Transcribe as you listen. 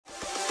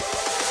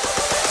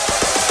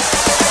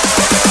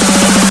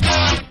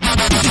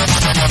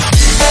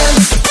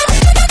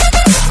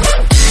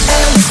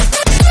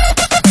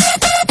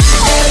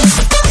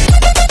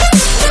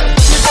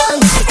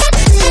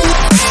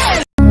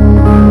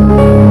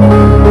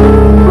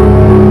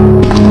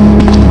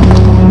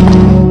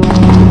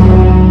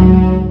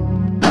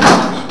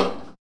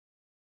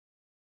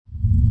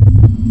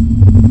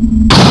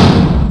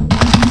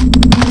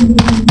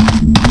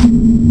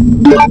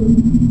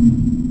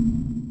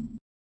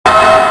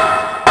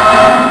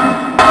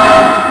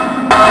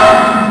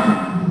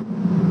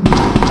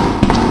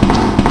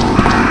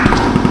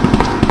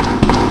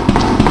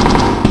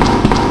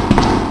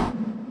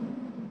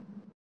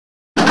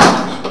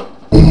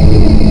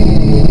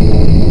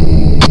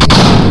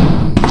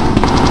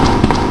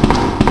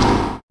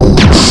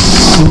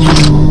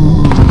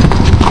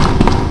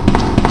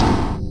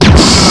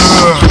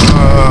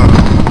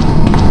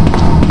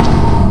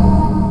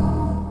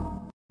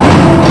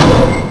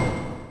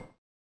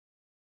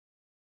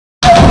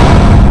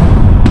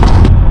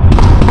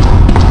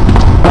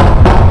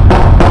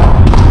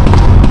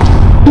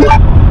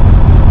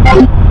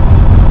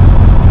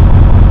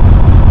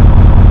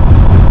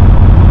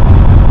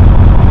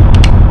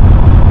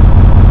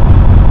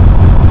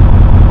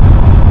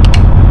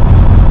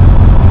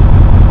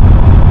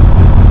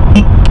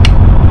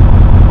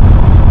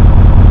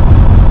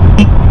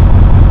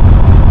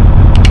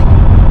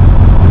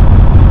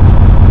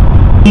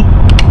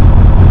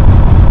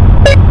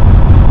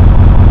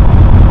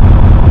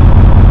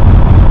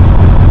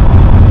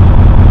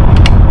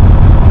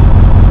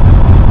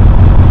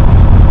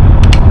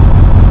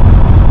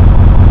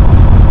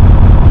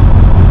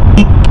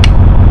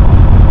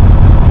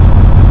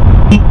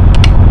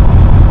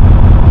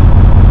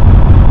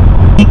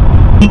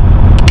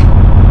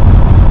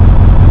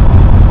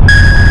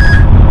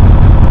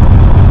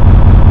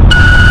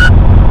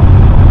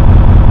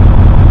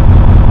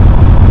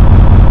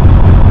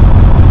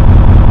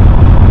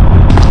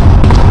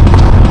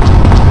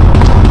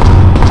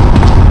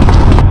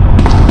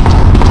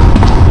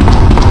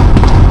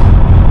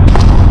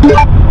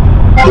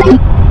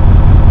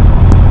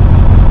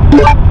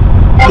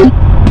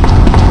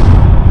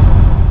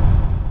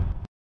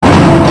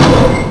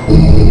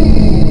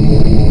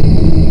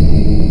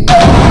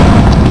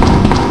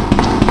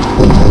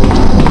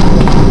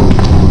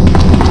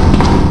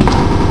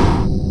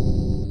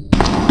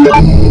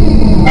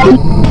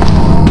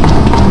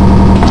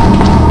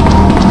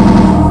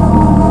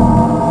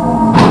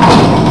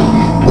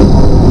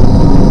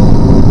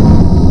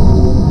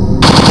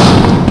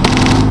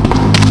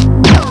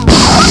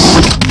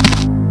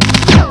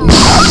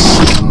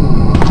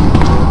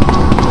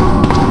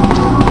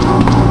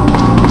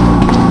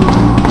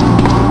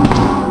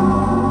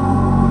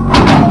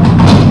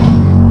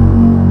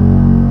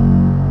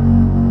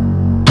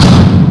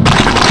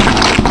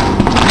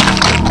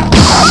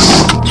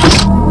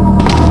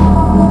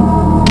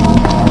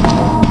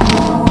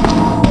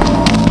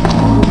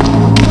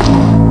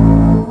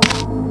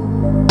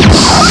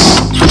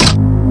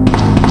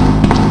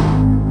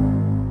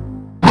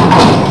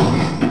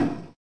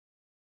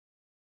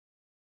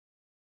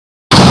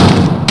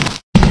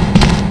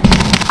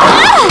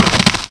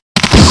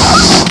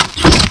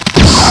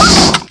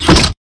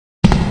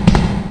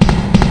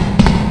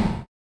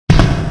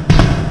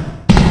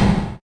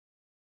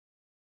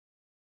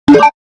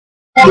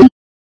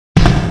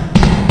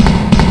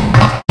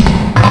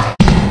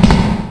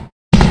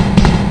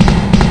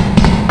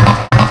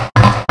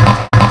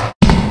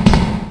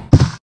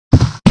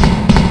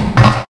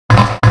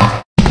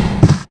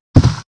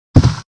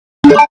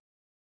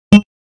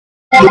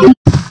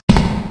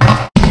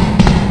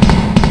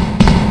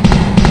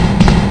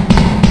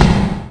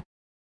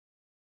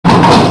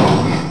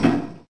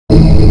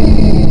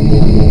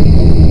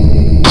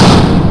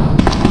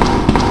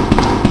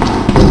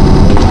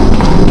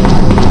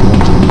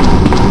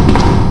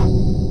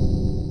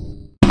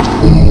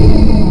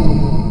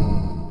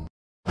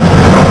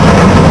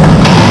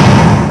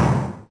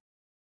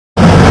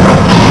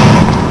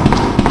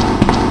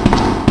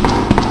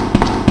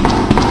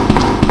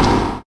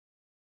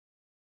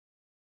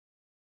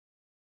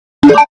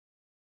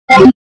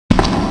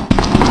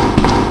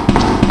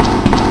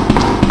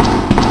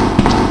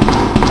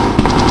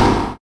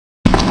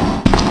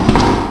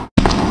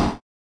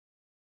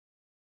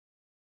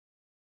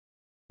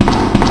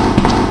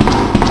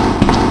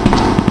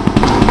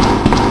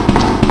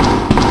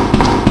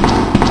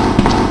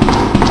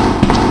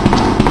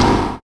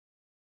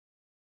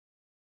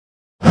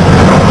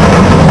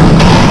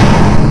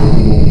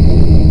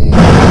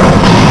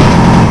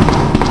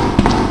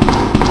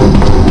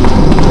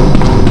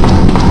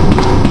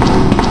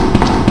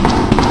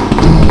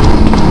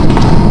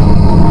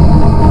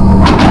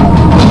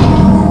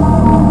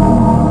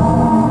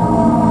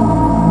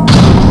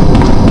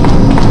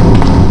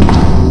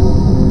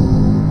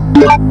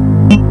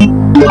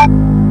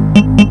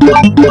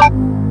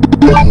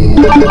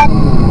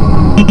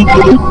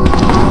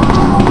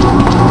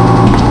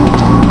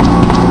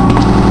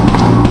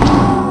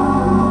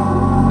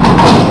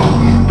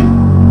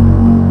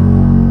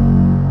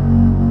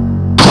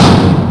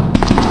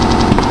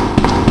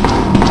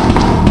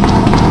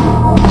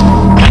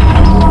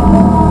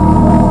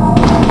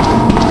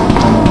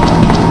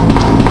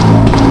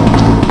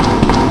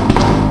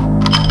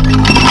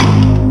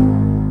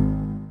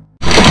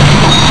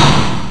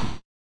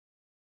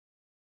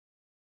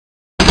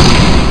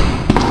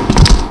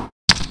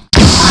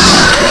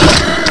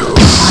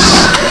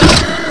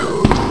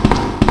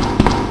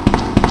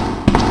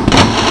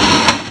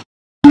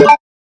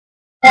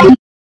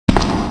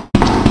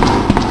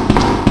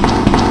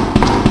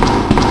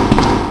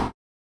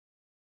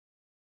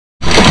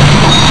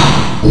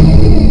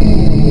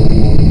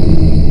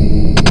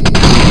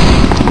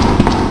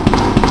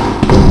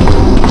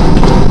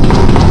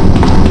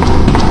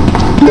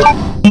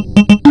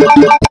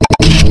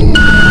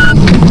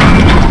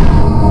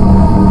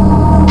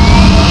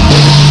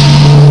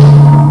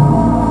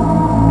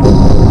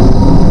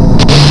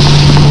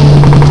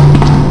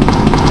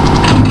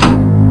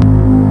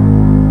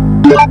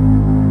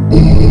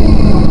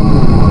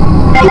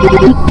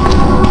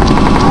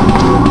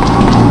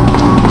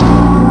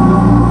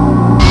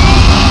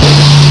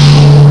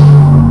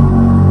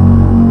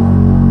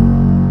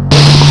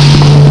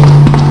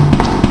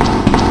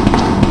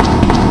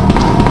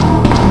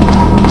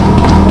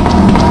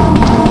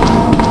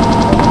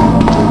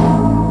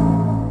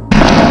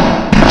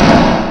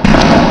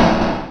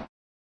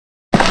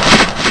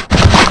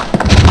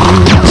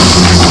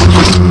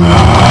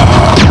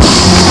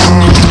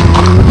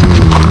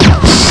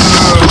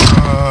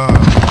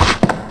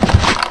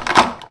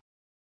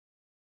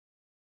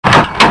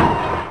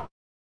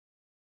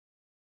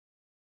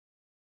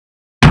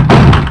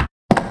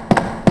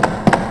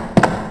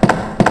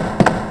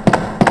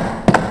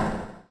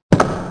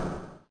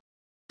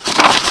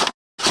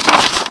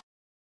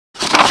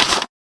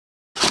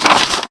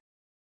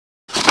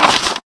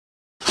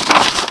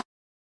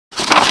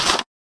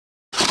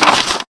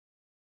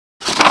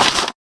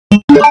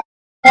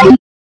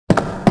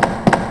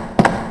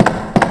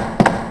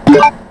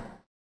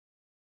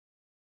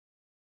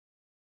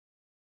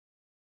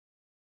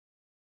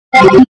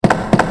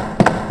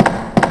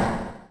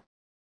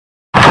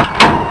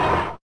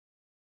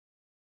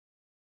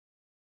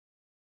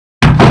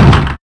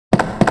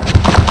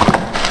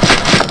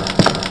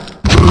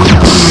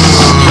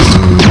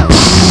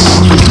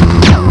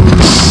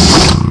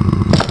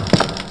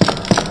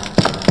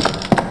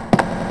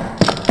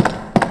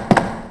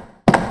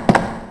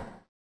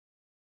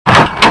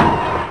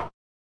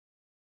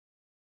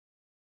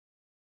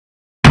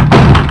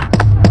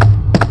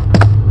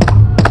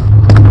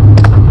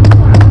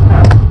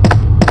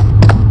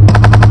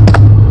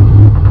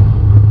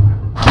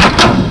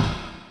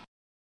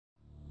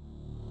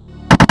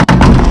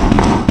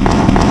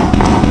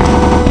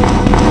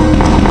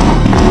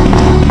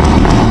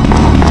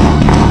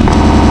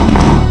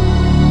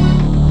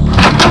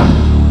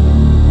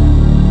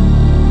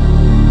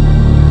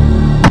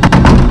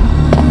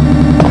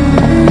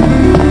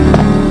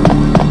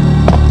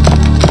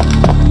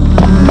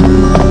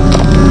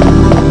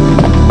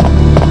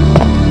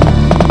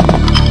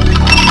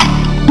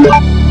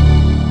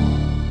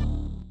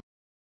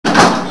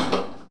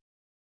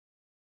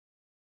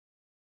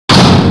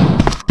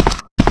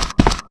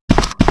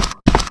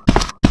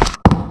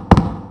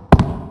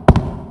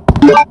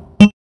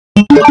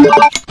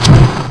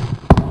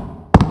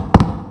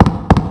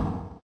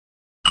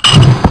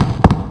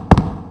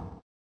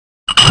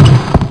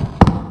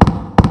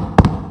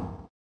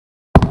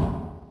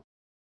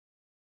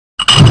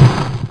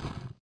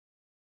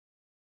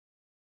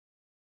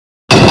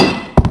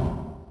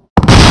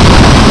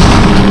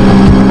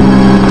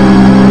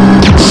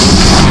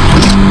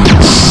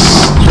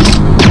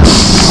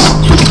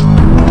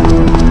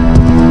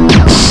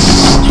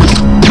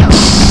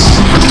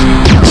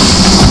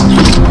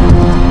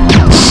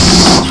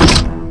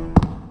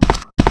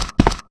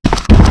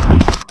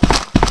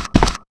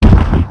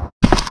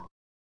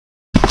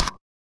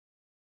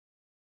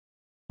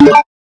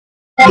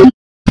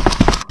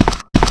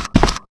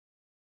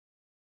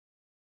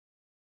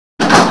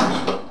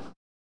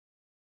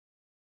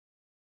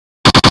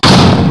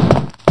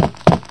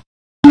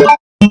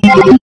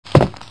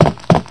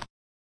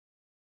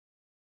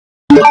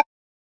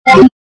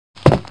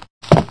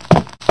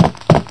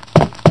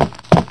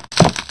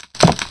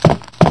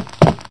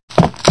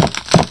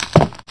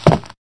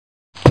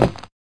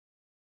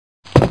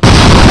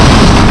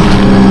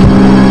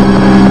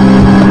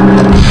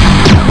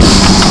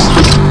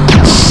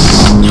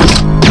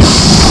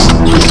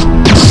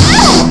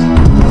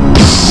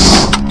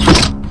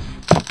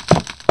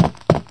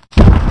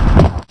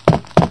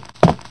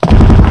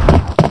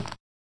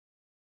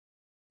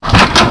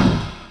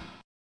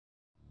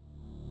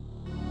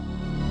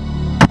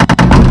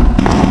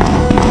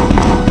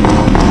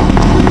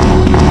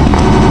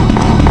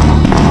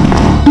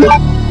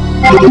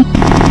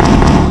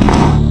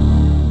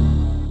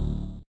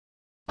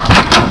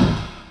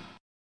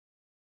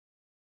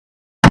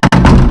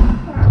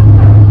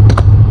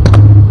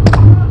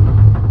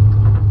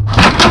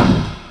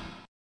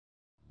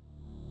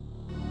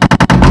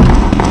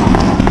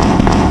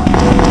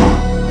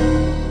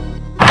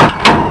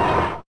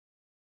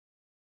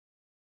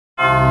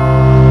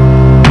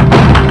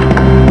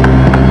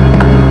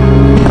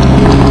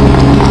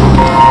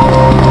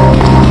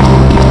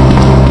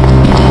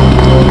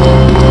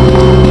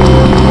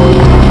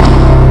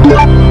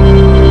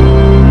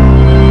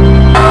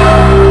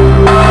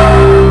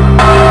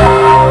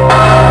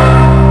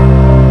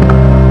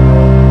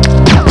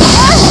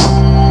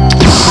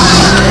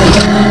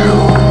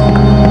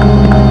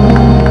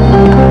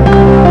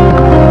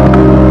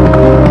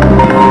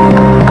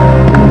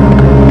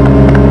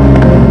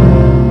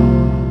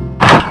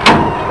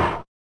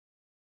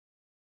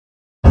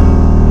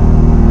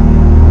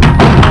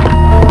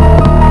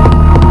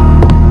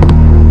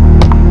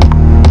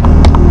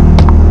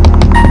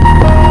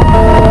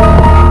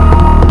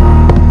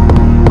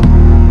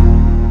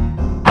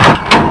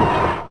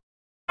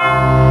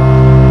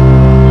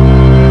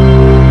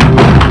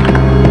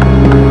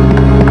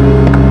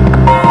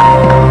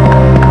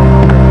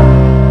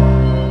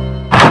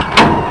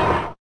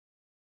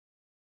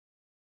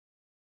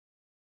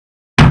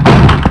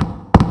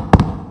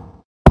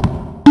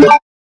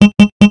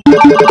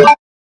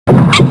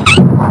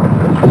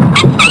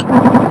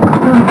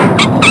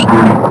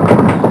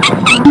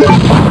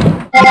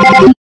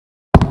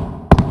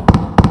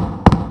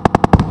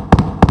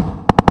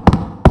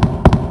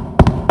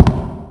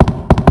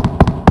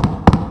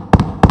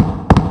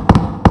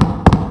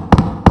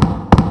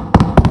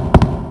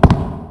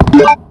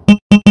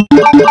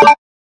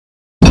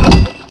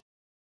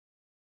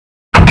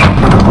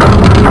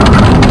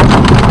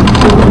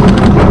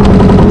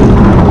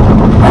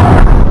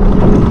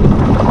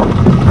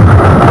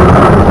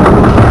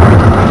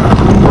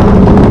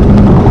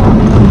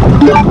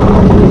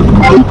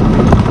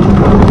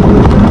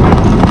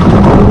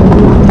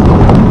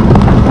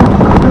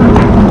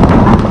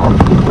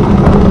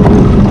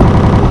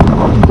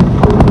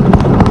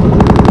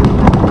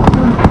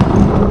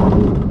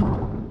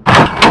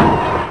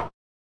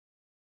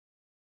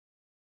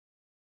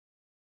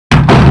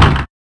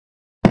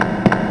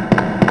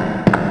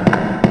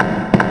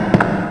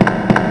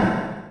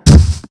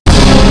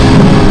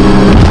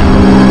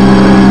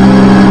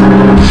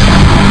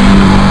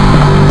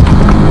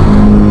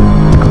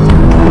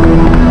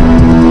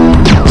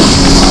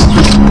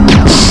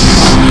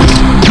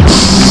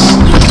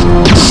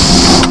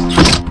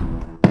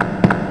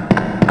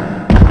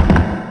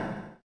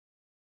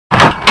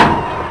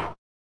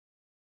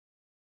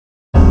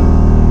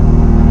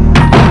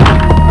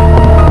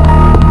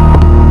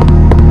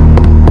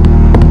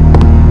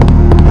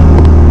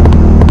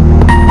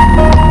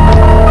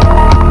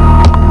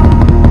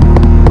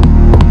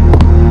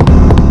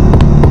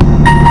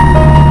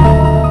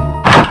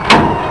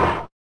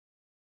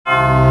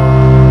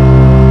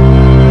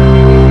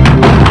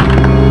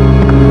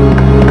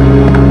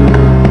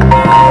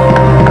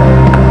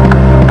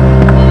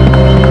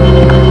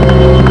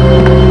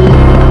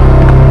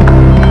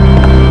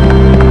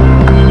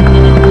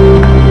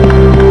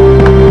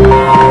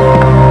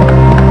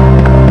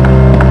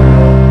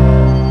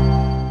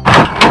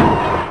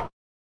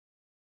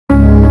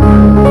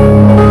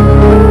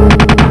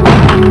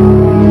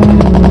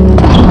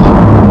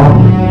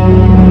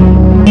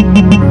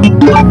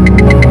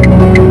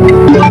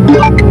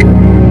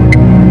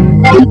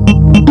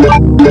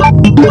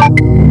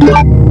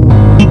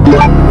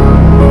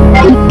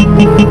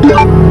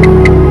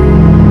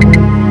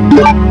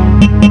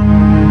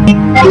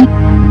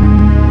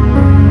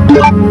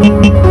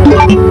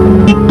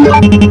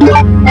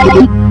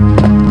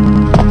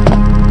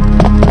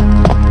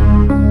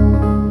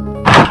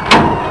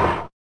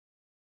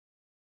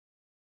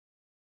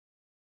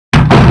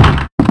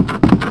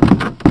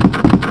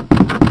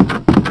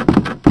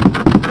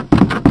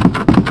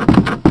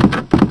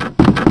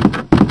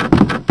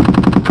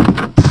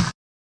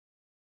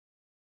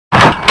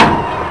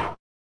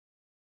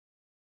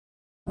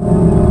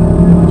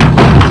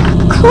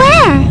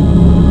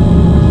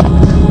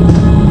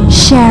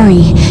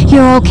Sherry,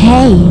 you're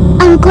okay.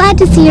 I'm glad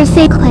to see you're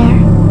safe, Claire.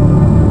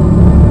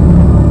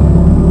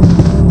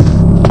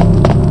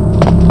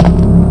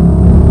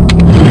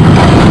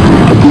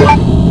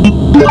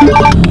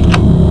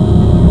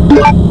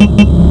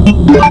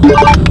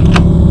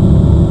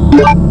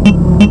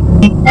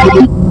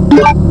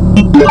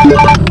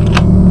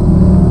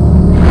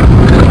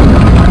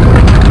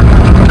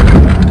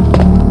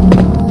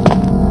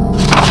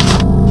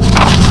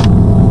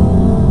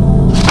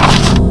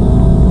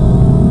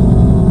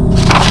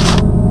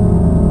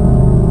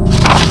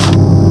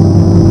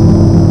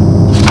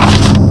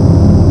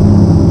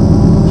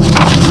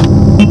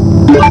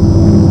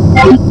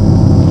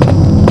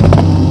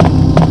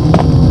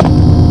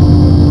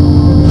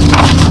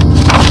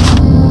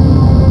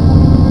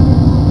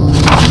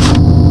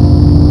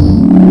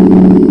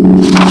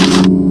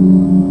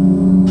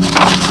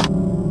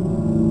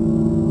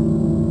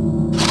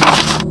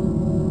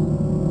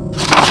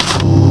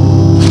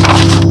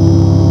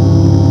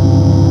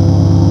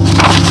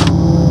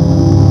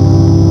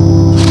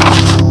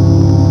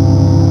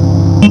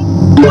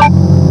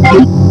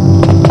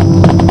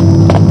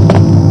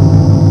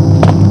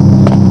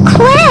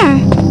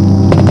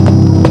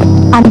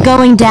 I'm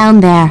going down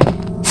there.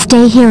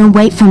 Stay here and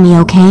wait for me,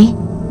 okay?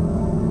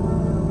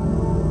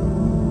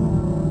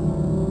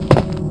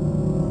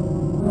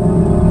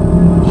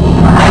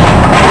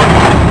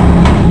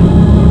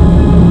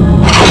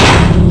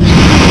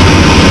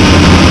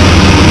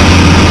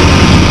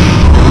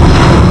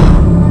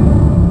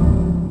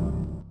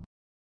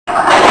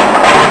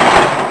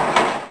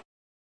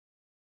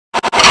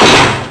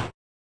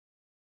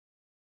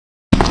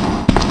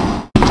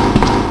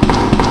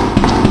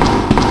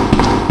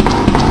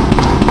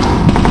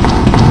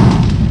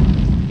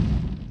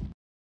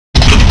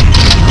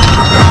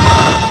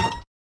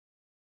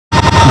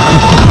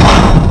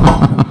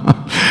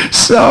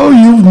 So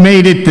you've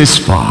made it this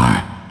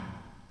far.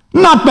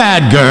 Not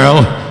bad,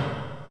 girl.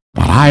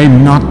 But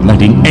I'm not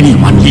letting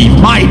anyone leave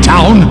my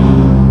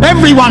town.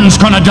 Everyone's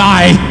gonna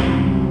die.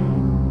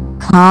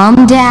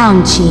 Calm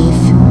down, Chief.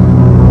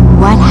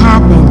 What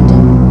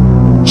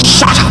happened?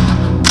 Shut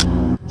up!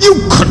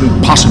 You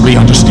couldn't possibly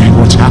understand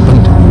what's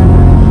happened.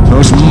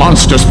 Those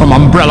monsters from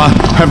Umbrella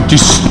have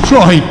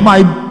destroyed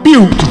my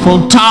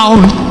beautiful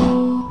town.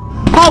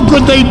 How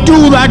could they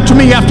do that to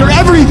me after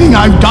everything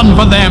I've done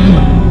for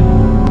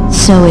them?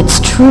 So it's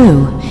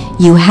true.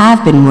 You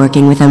have been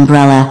working with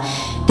Umbrella.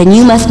 Then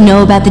you must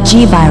know about the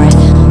G-Virus.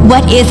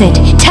 What is it?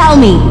 Tell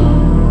me!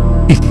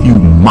 If you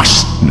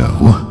must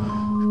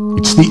know,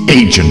 it's the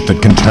agent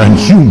that can turn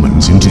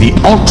humans into the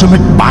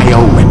ultimate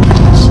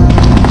bioweapons.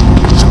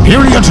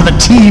 Superior to the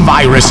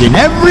T-Virus in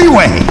every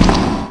way.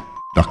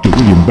 Dr.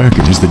 William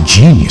Birkin is the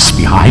genius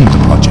behind the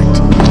project.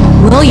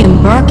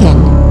 William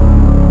Birkin?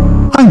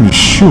 I'm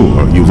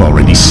sure you've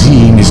already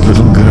seen his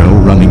little girl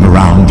running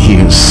around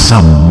here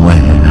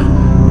somewhere.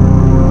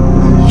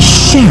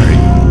 Sherry,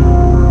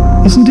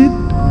 isn't it?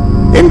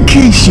 In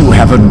case you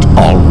haven't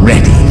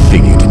already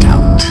figured it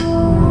out.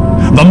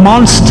 The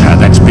monster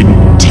that's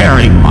been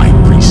tearing my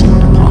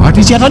precinct apart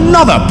is yet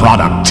another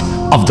product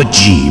of the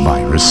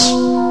G-Virus.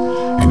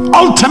 An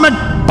ultimate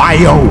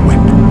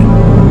bioweapon.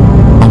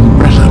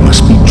 Umbrella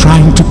must be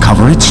trying to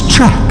cover its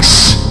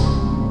tracks.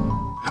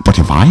 But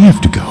if I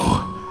have to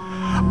go,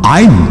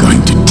 I'm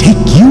going to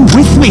take you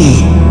with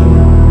me.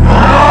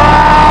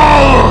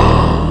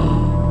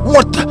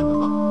 What the?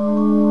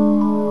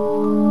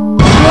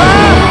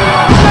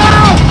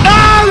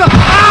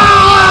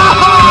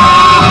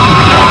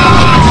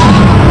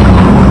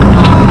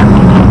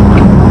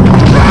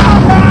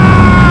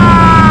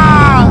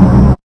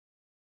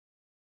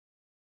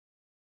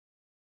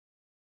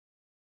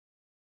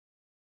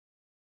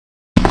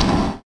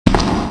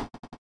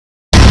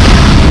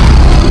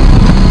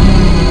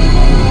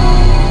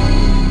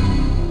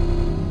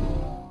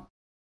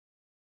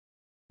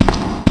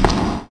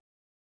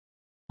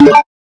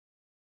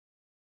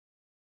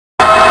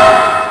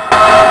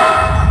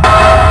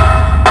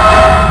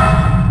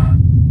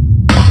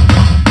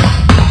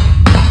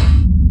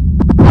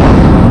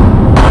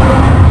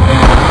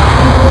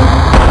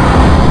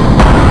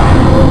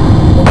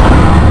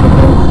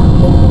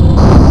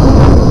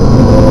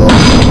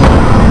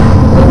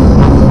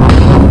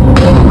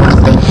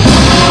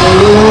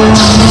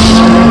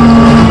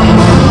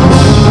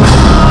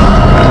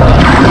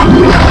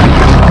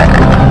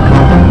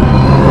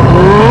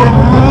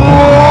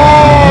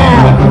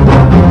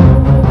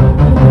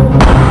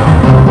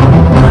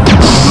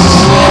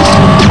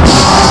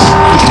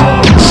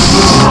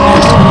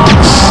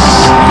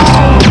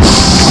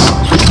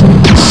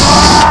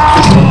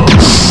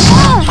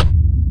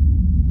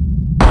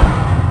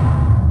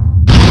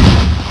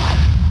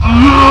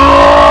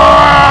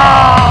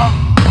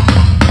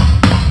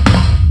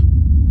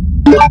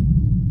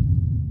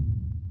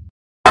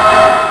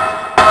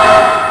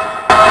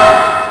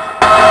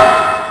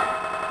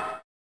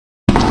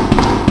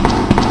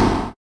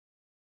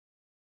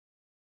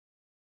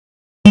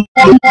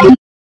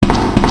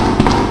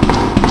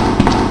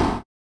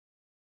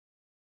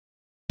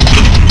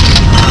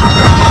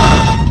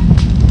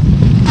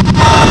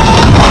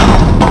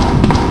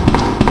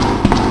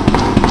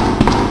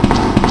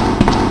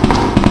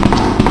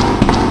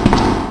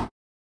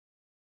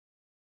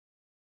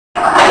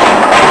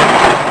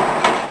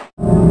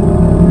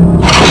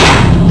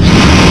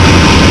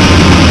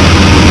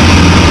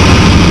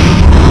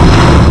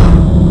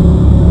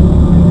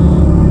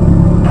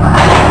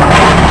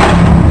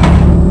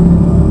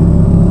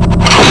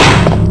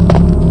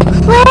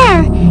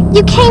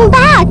 You came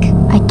back!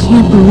 I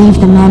can't believe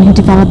the man who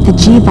developed the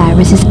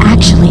G-Virus is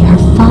actually her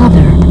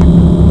father.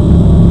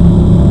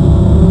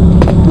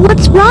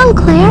 What's wrong,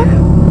 Claire?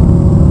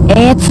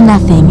 It's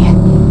nothing.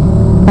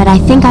 But I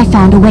think I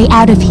found a way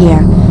out of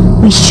here.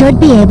 We should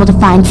be able to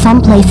find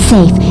someplace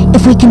safe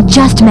if we can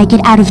just make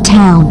it out of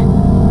town.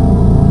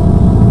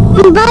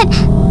 But...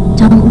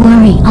 Don't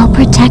worry, I'll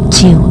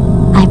protect you.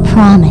 I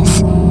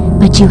promise.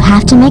 But you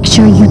have to make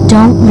sure you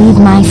don't leave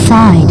my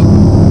side.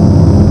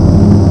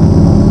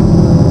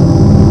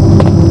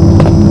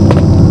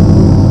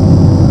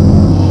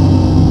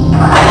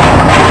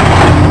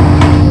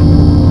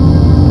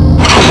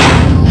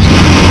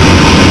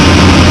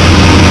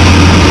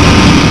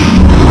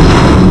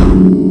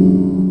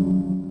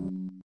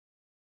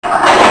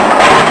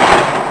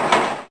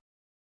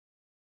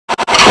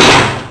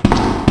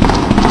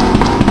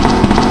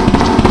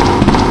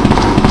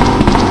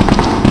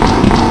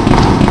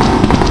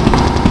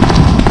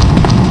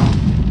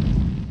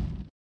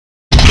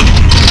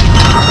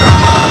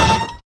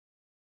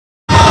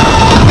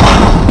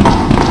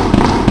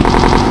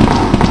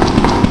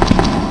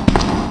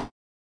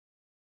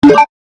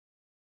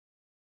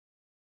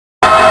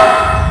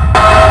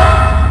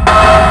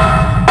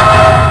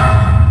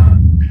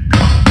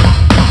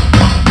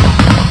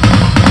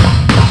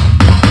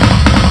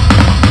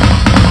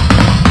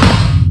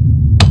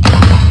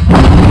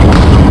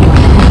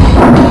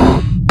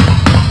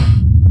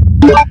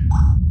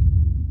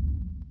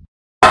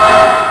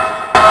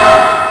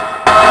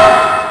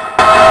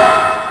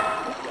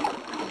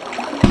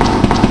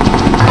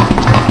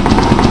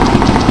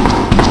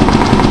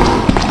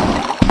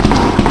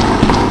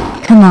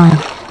 Come on,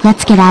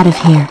 let's get out of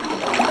here.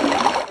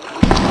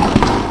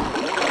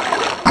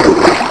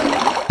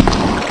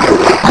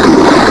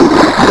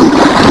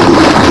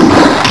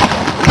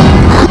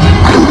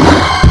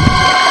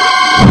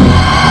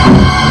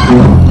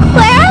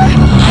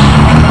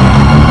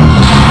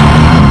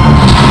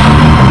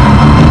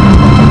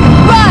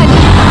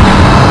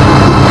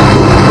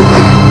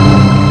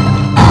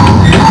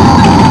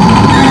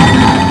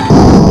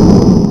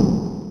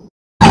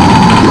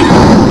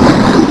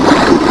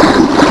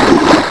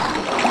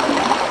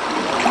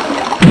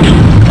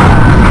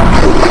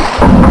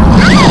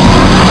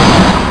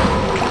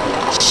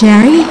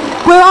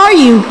 Where are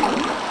you?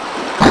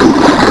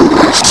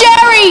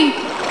 Sherry!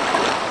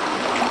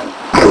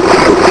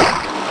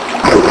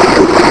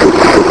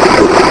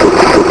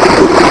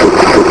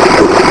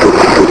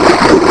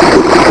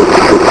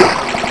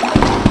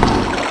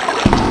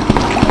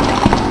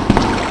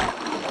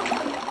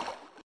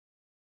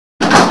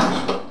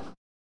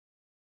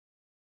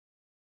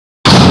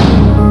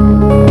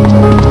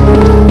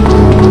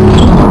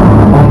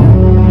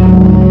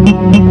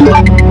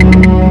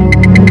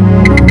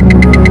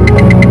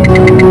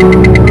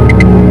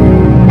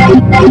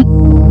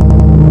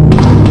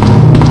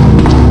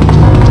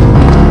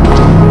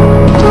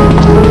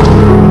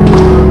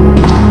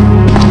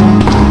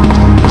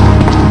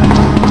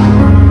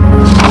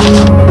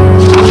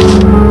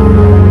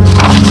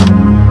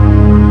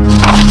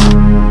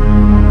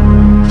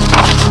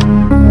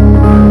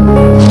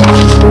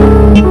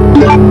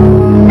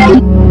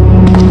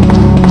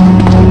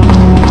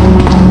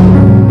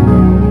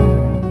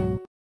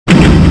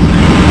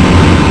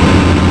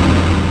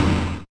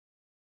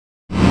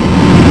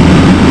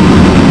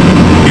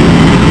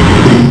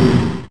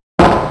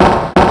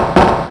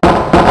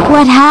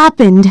 What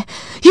happened?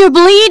 You're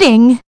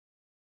bleeding!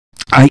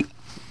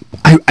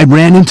 I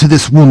ran into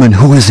this woman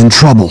who was in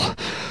trouble.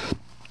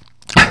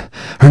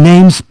 Her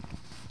name's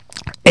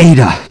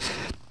Ada.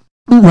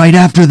 Right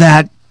after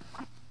that,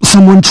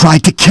 someone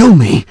tried to kill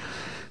me.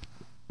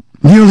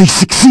 Nearly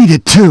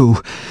succeeded, too.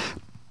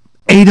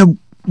 Ada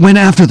went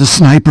after the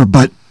sniper,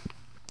 but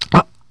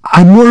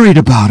I'm worried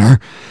about her.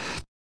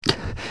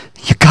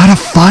 You gotta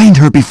find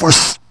her before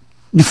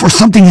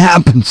something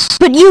happens.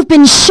 But you've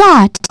been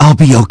shot! I'll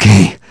be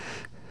okay.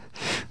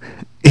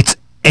 It's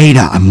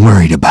Ada I'm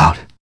worried about.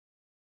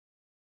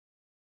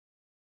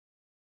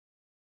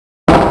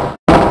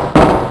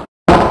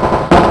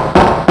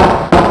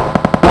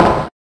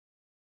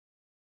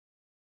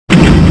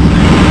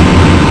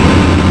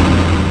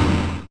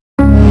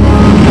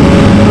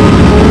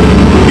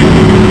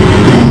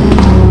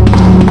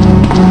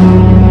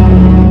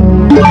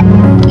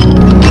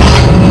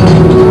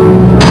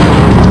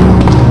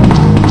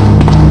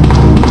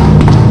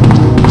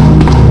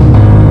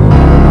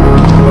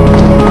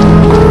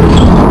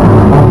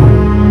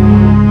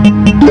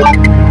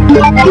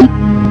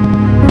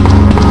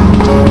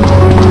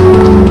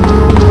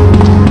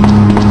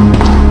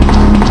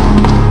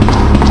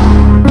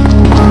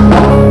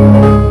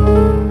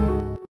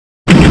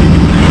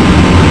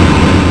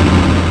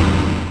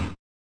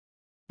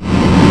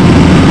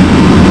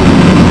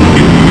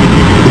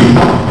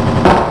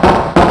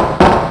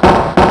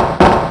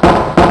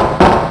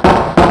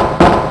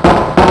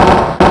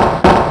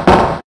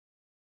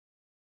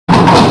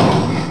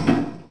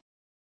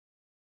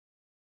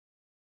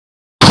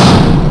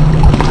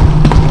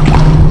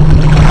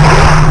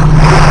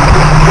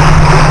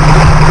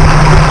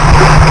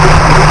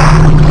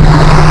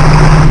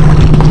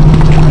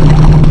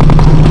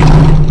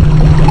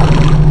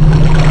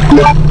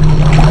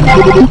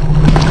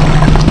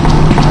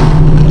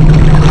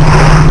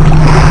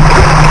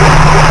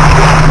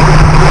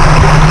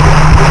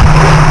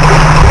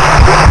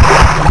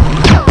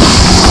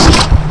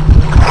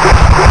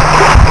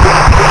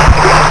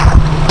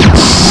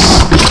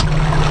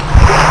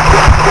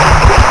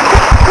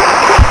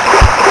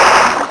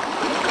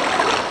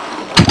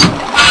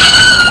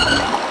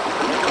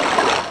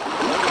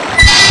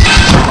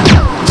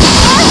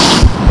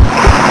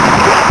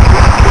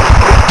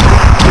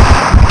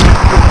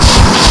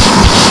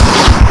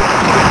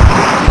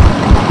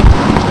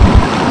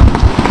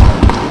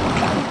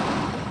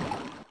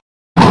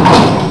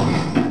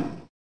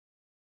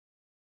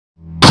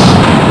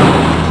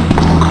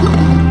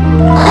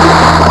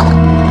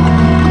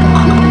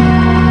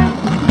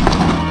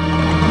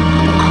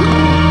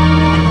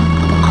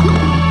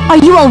 Are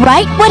you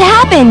alright? What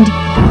happened?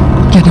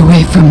 Get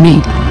away from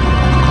me.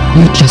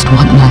 You just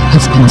want my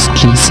husband's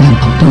G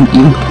sample, don't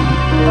you?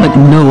 But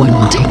no one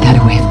will take that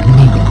away from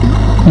me.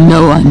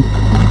 No one.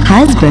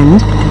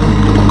 Husband?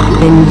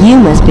 Then you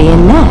must be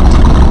Annette.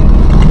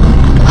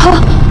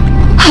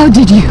 How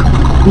did you?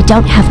 We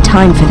don't have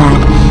time for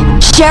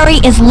that.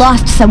 Sherry is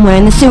lost somewhere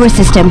in the sewer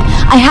system.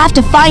 I have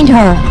to find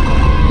her.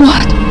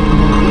 What?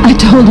 I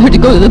told her to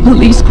go to the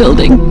police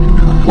building.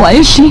 Why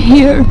is she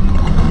here?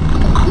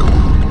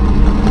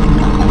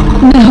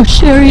 Now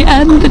Sherry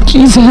and the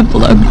G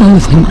sample are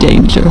both in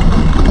danger.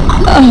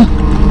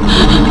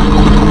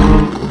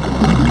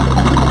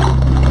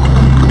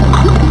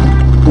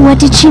 What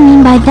did she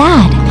mean by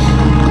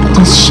that?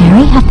 Does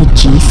Sherry have the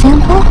G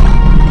sample?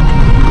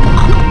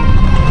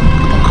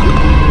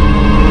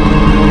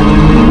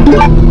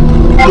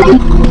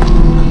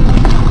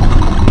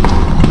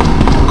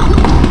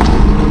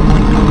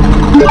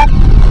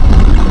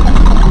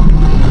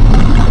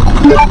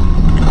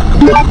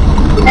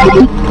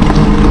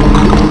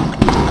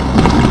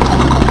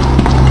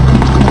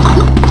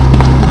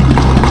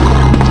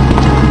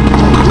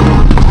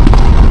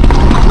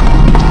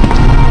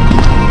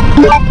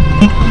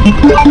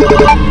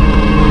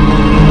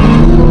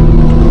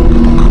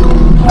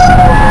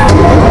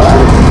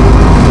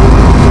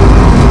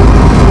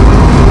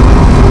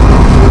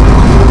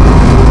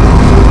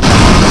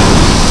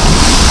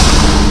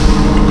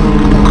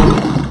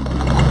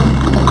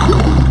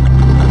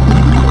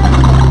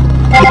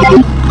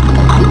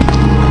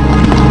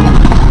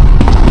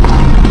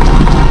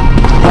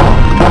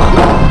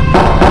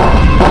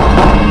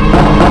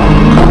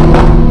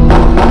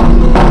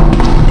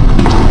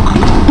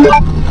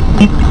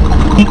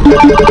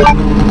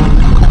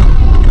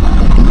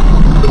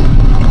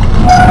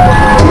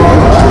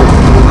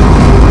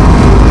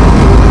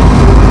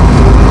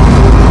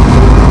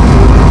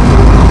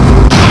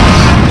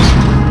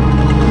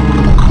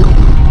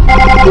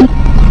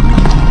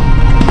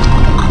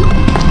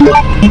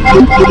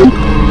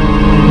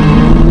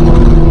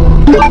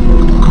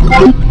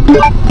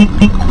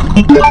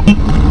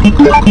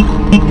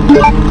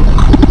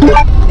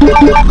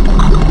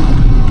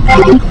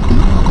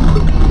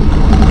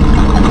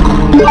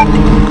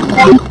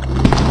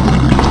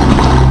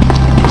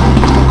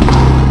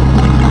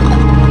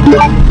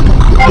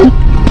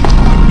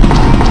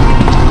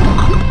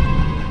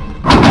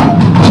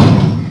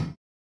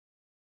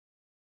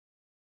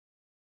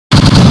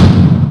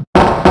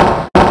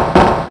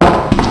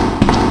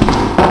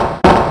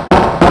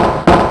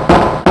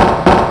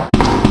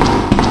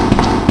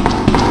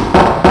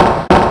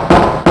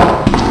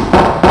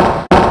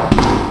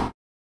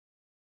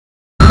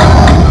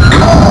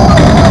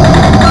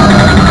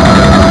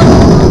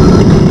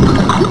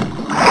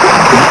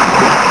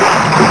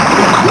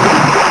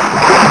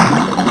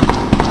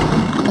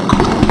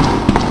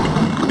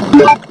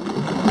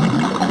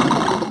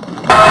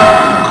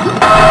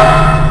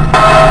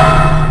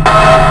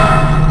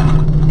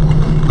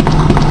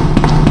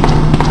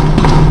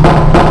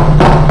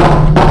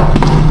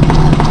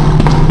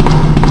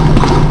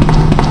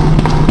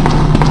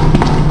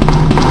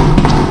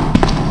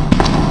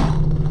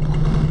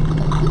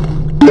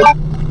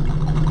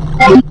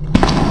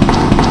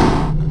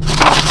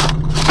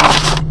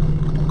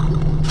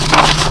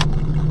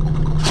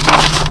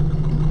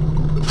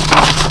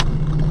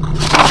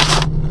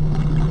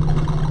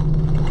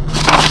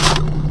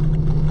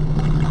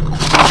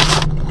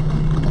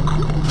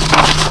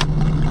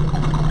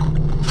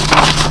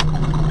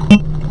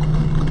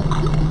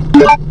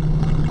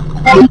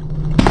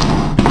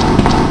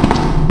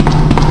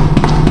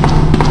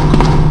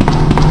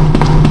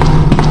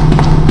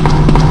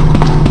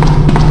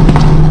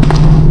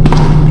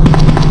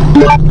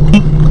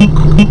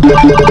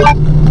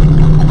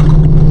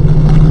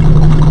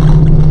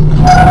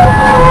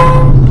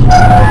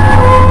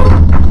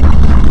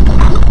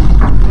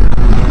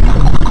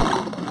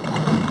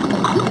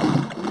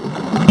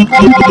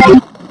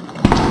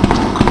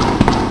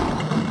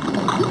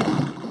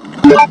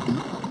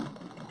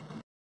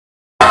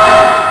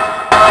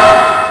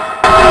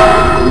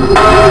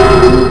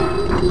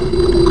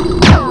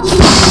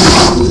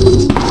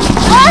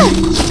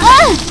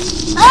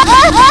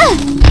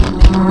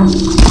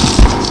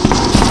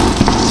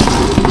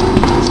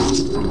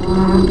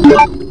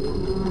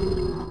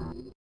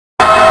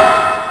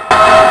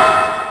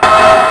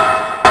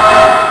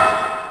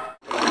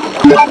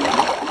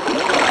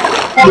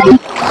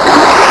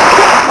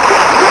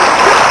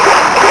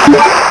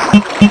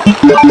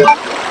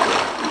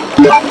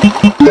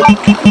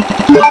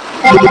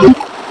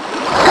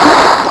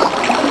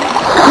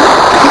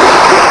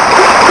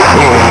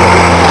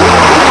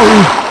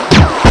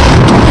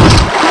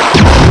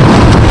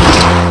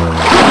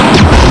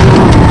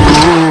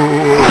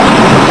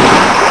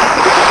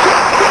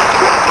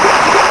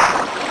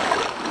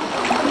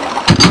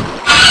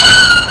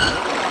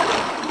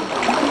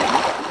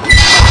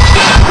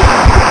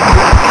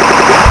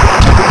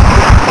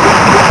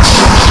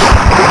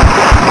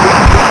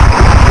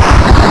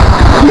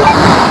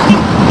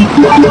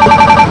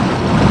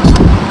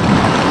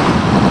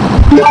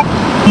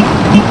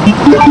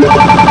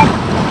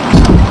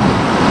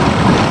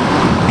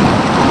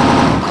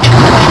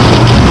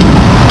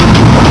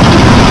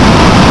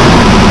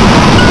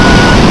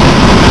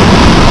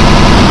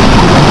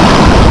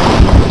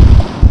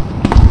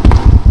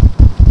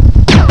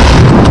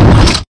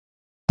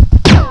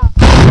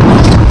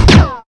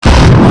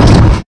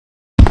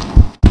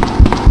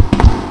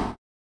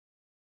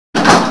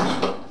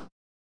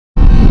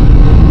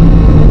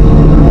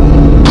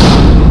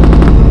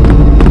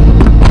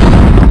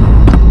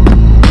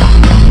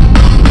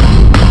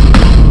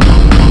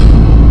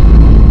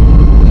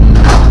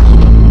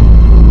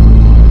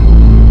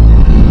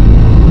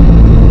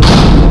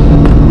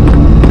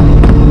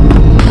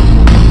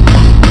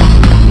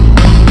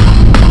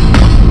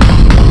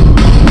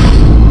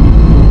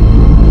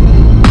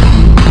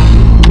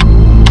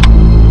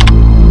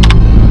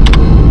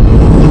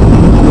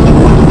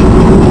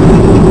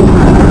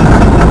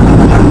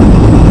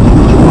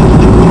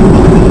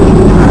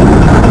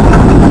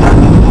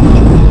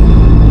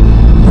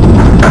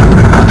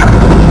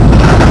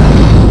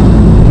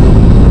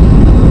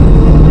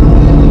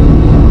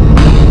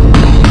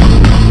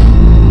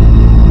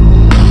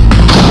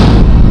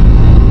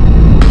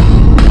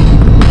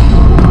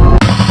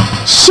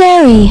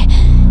 Sherry,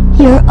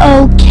 you're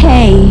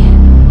okay.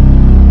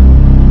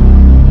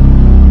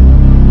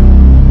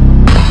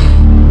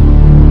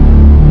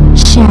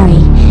 Sherry,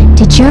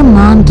 did your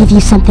mom give you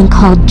something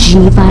called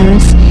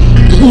G-Virus?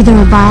 Either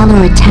a vial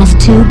or a test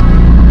tube?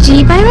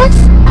 G-Virus?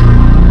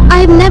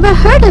 I've never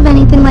heard of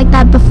anything like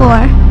that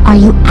before. Are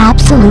you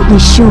absolutely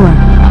sure?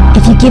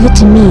 If you give it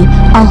to me,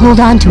 I'll hold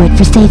on to it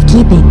for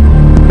safekeeping.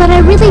 But I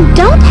really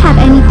don't have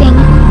anything.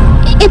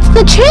 It's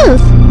the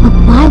truth. But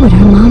why would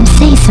her mom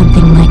say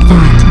something like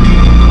that?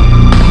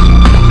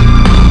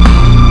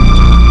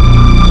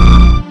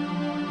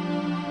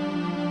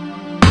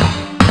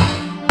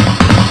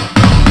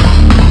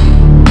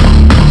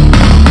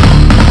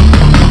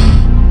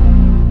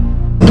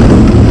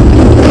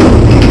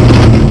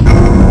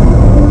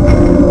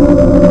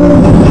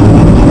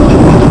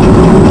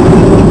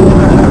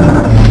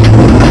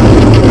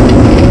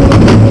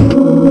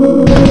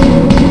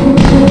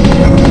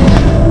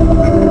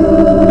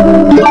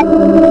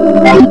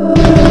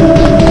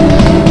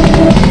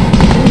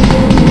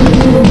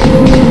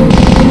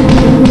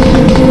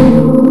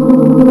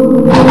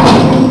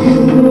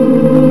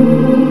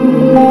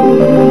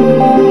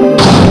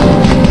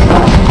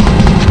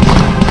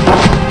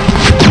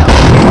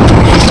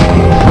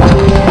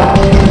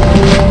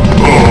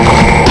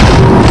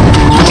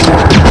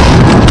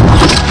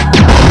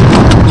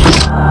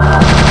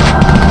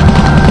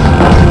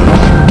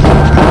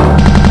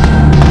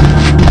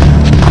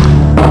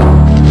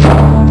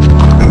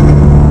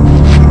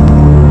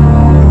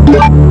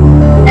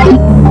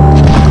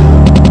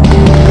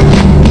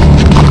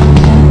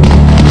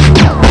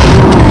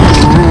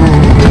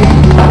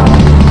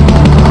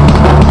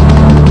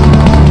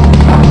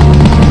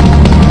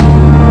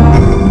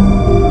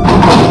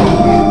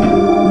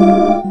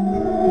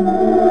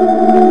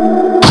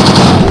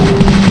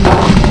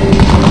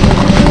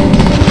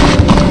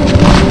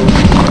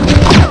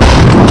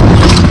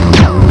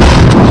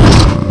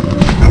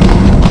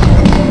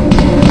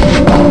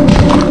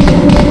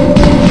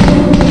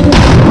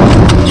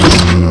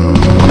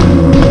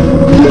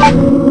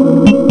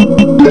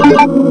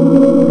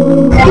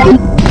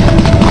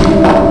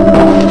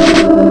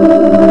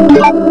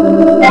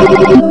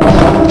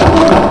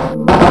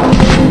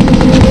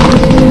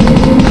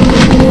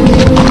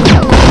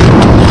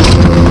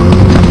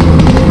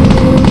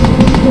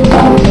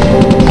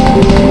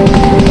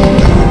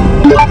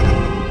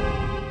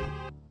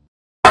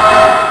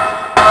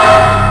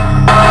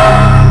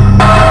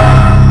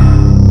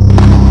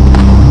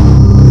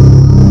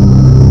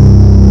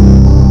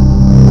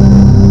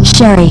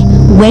 Sherry,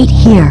 wait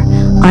here.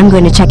 I'm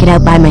going to check it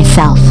out by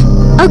myself.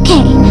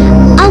 Okay,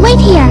 I'll wait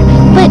here,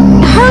 but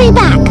hurry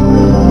back.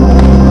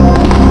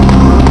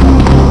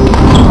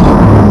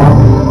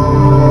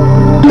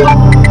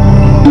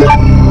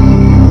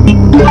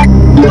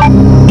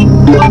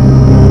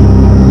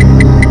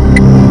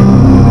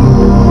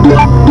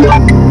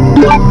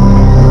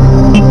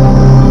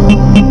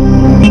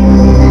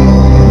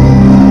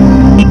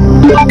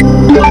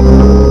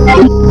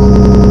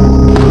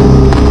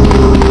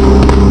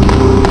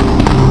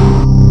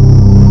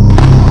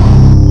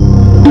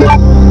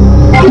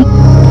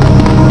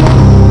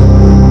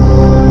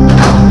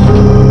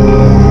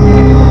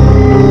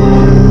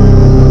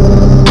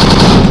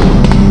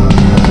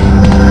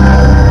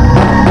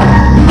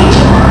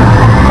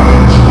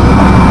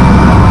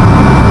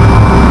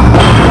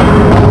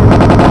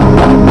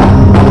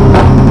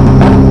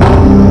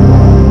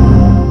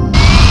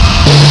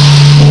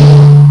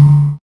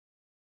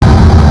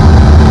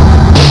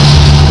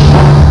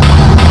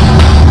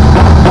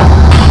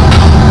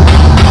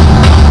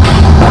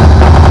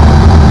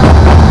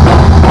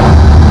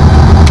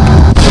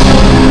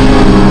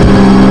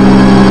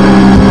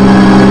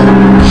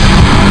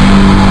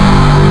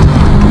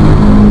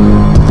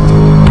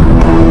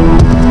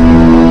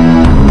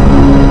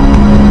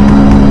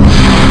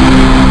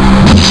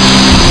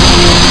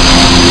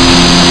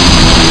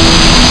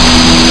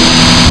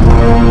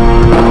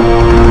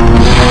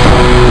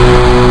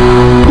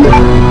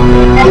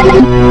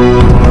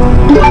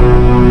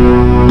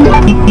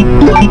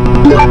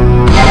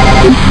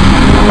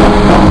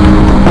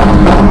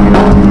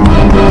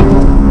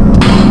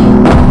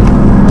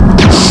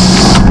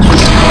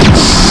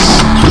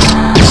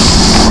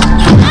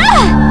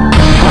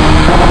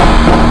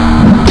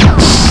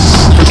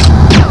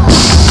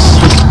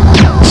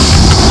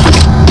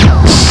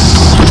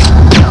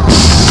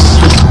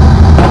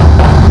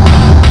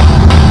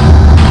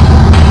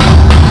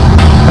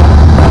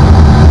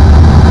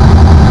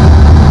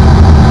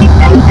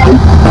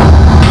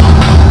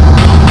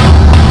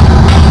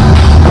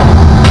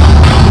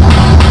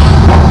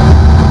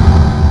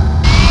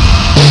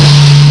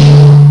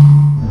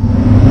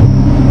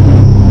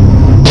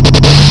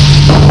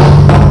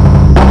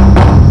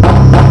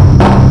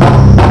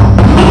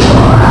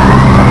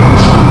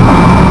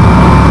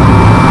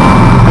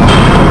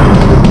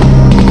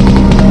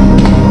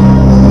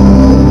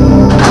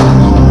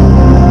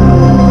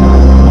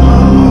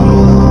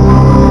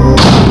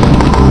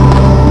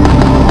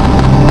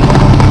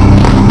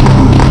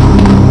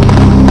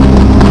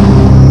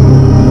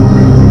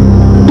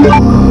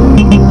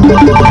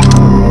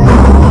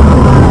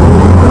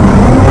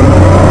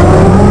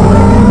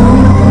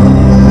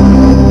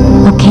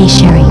 Okay,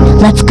 Sherry,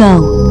 let's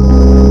go.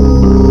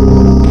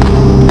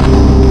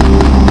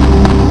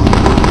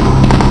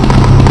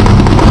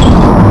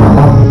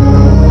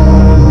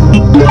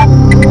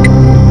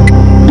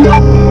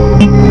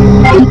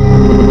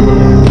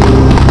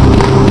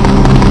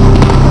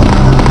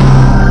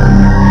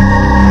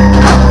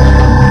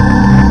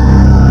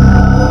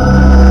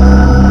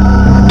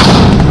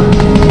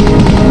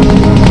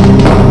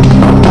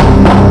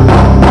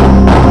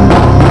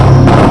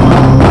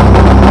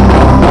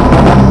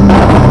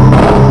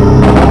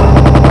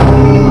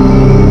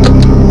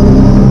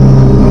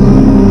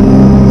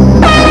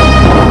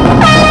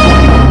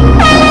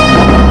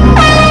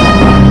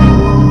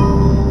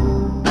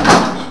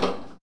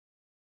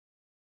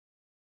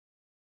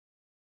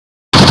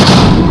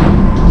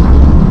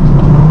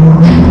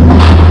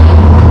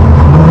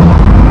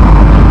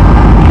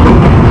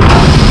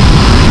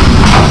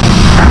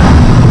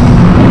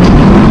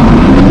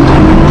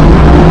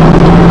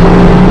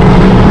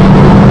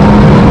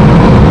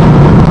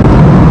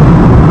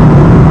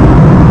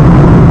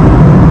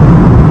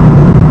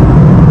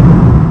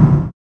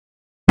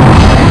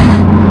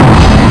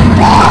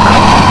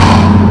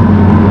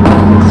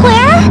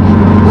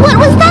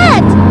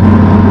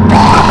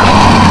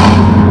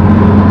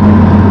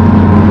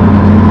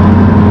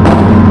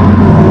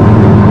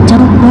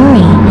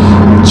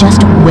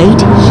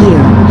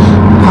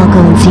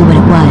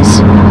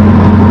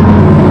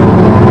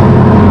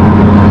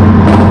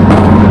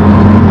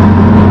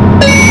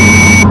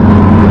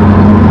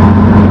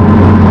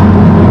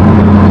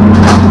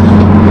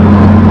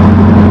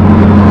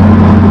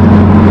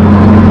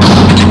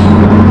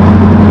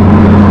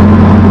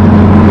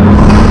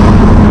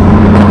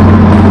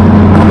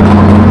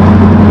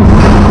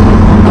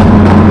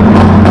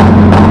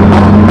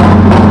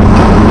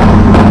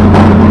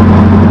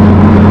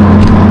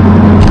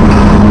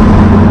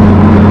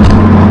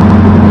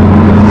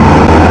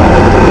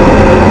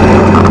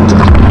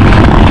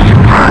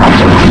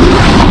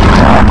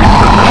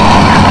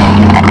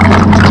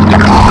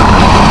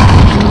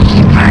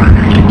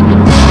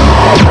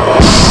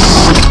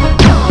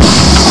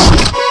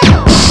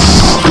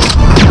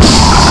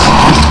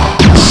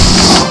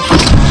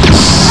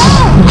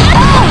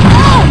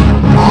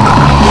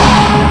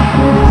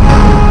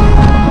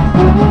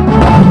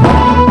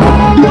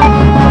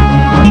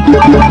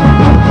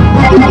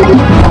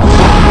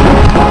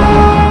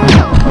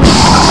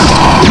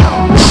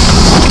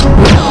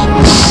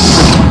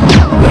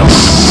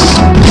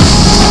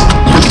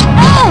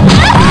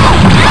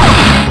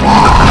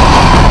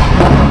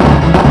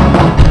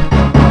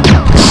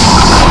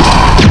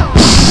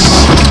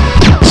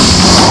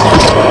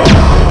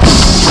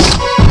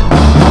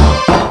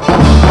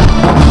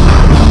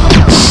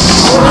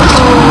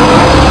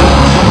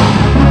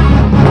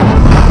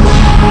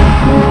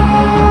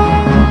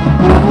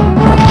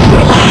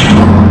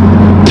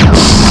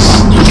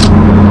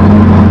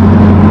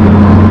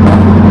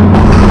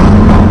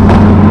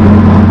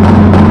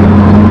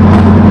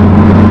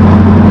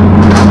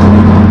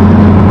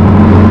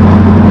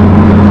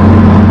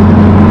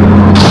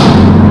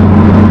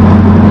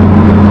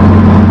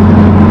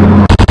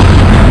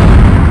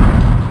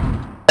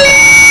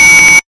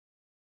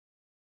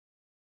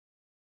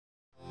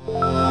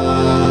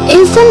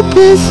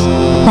 this?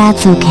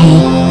 That's okay.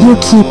 You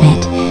keep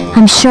it.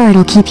 I'm sure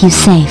it'll keep you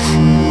safe.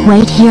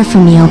 Wait here for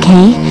me,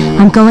 okay?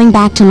 I'm going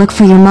back to look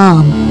for your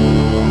mom.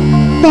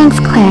 Thanks,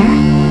 Claire.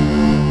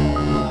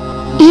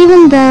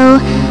 Even though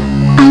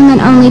I'm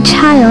an only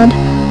child,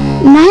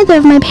 neither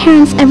of my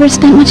parents ever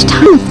spent much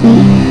time with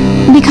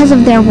me because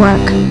of their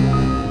work.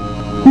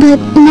 But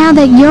now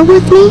that you're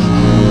with me,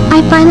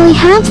 I finally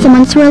have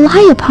someone to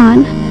rely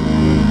upon.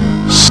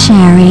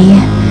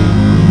 Sherry.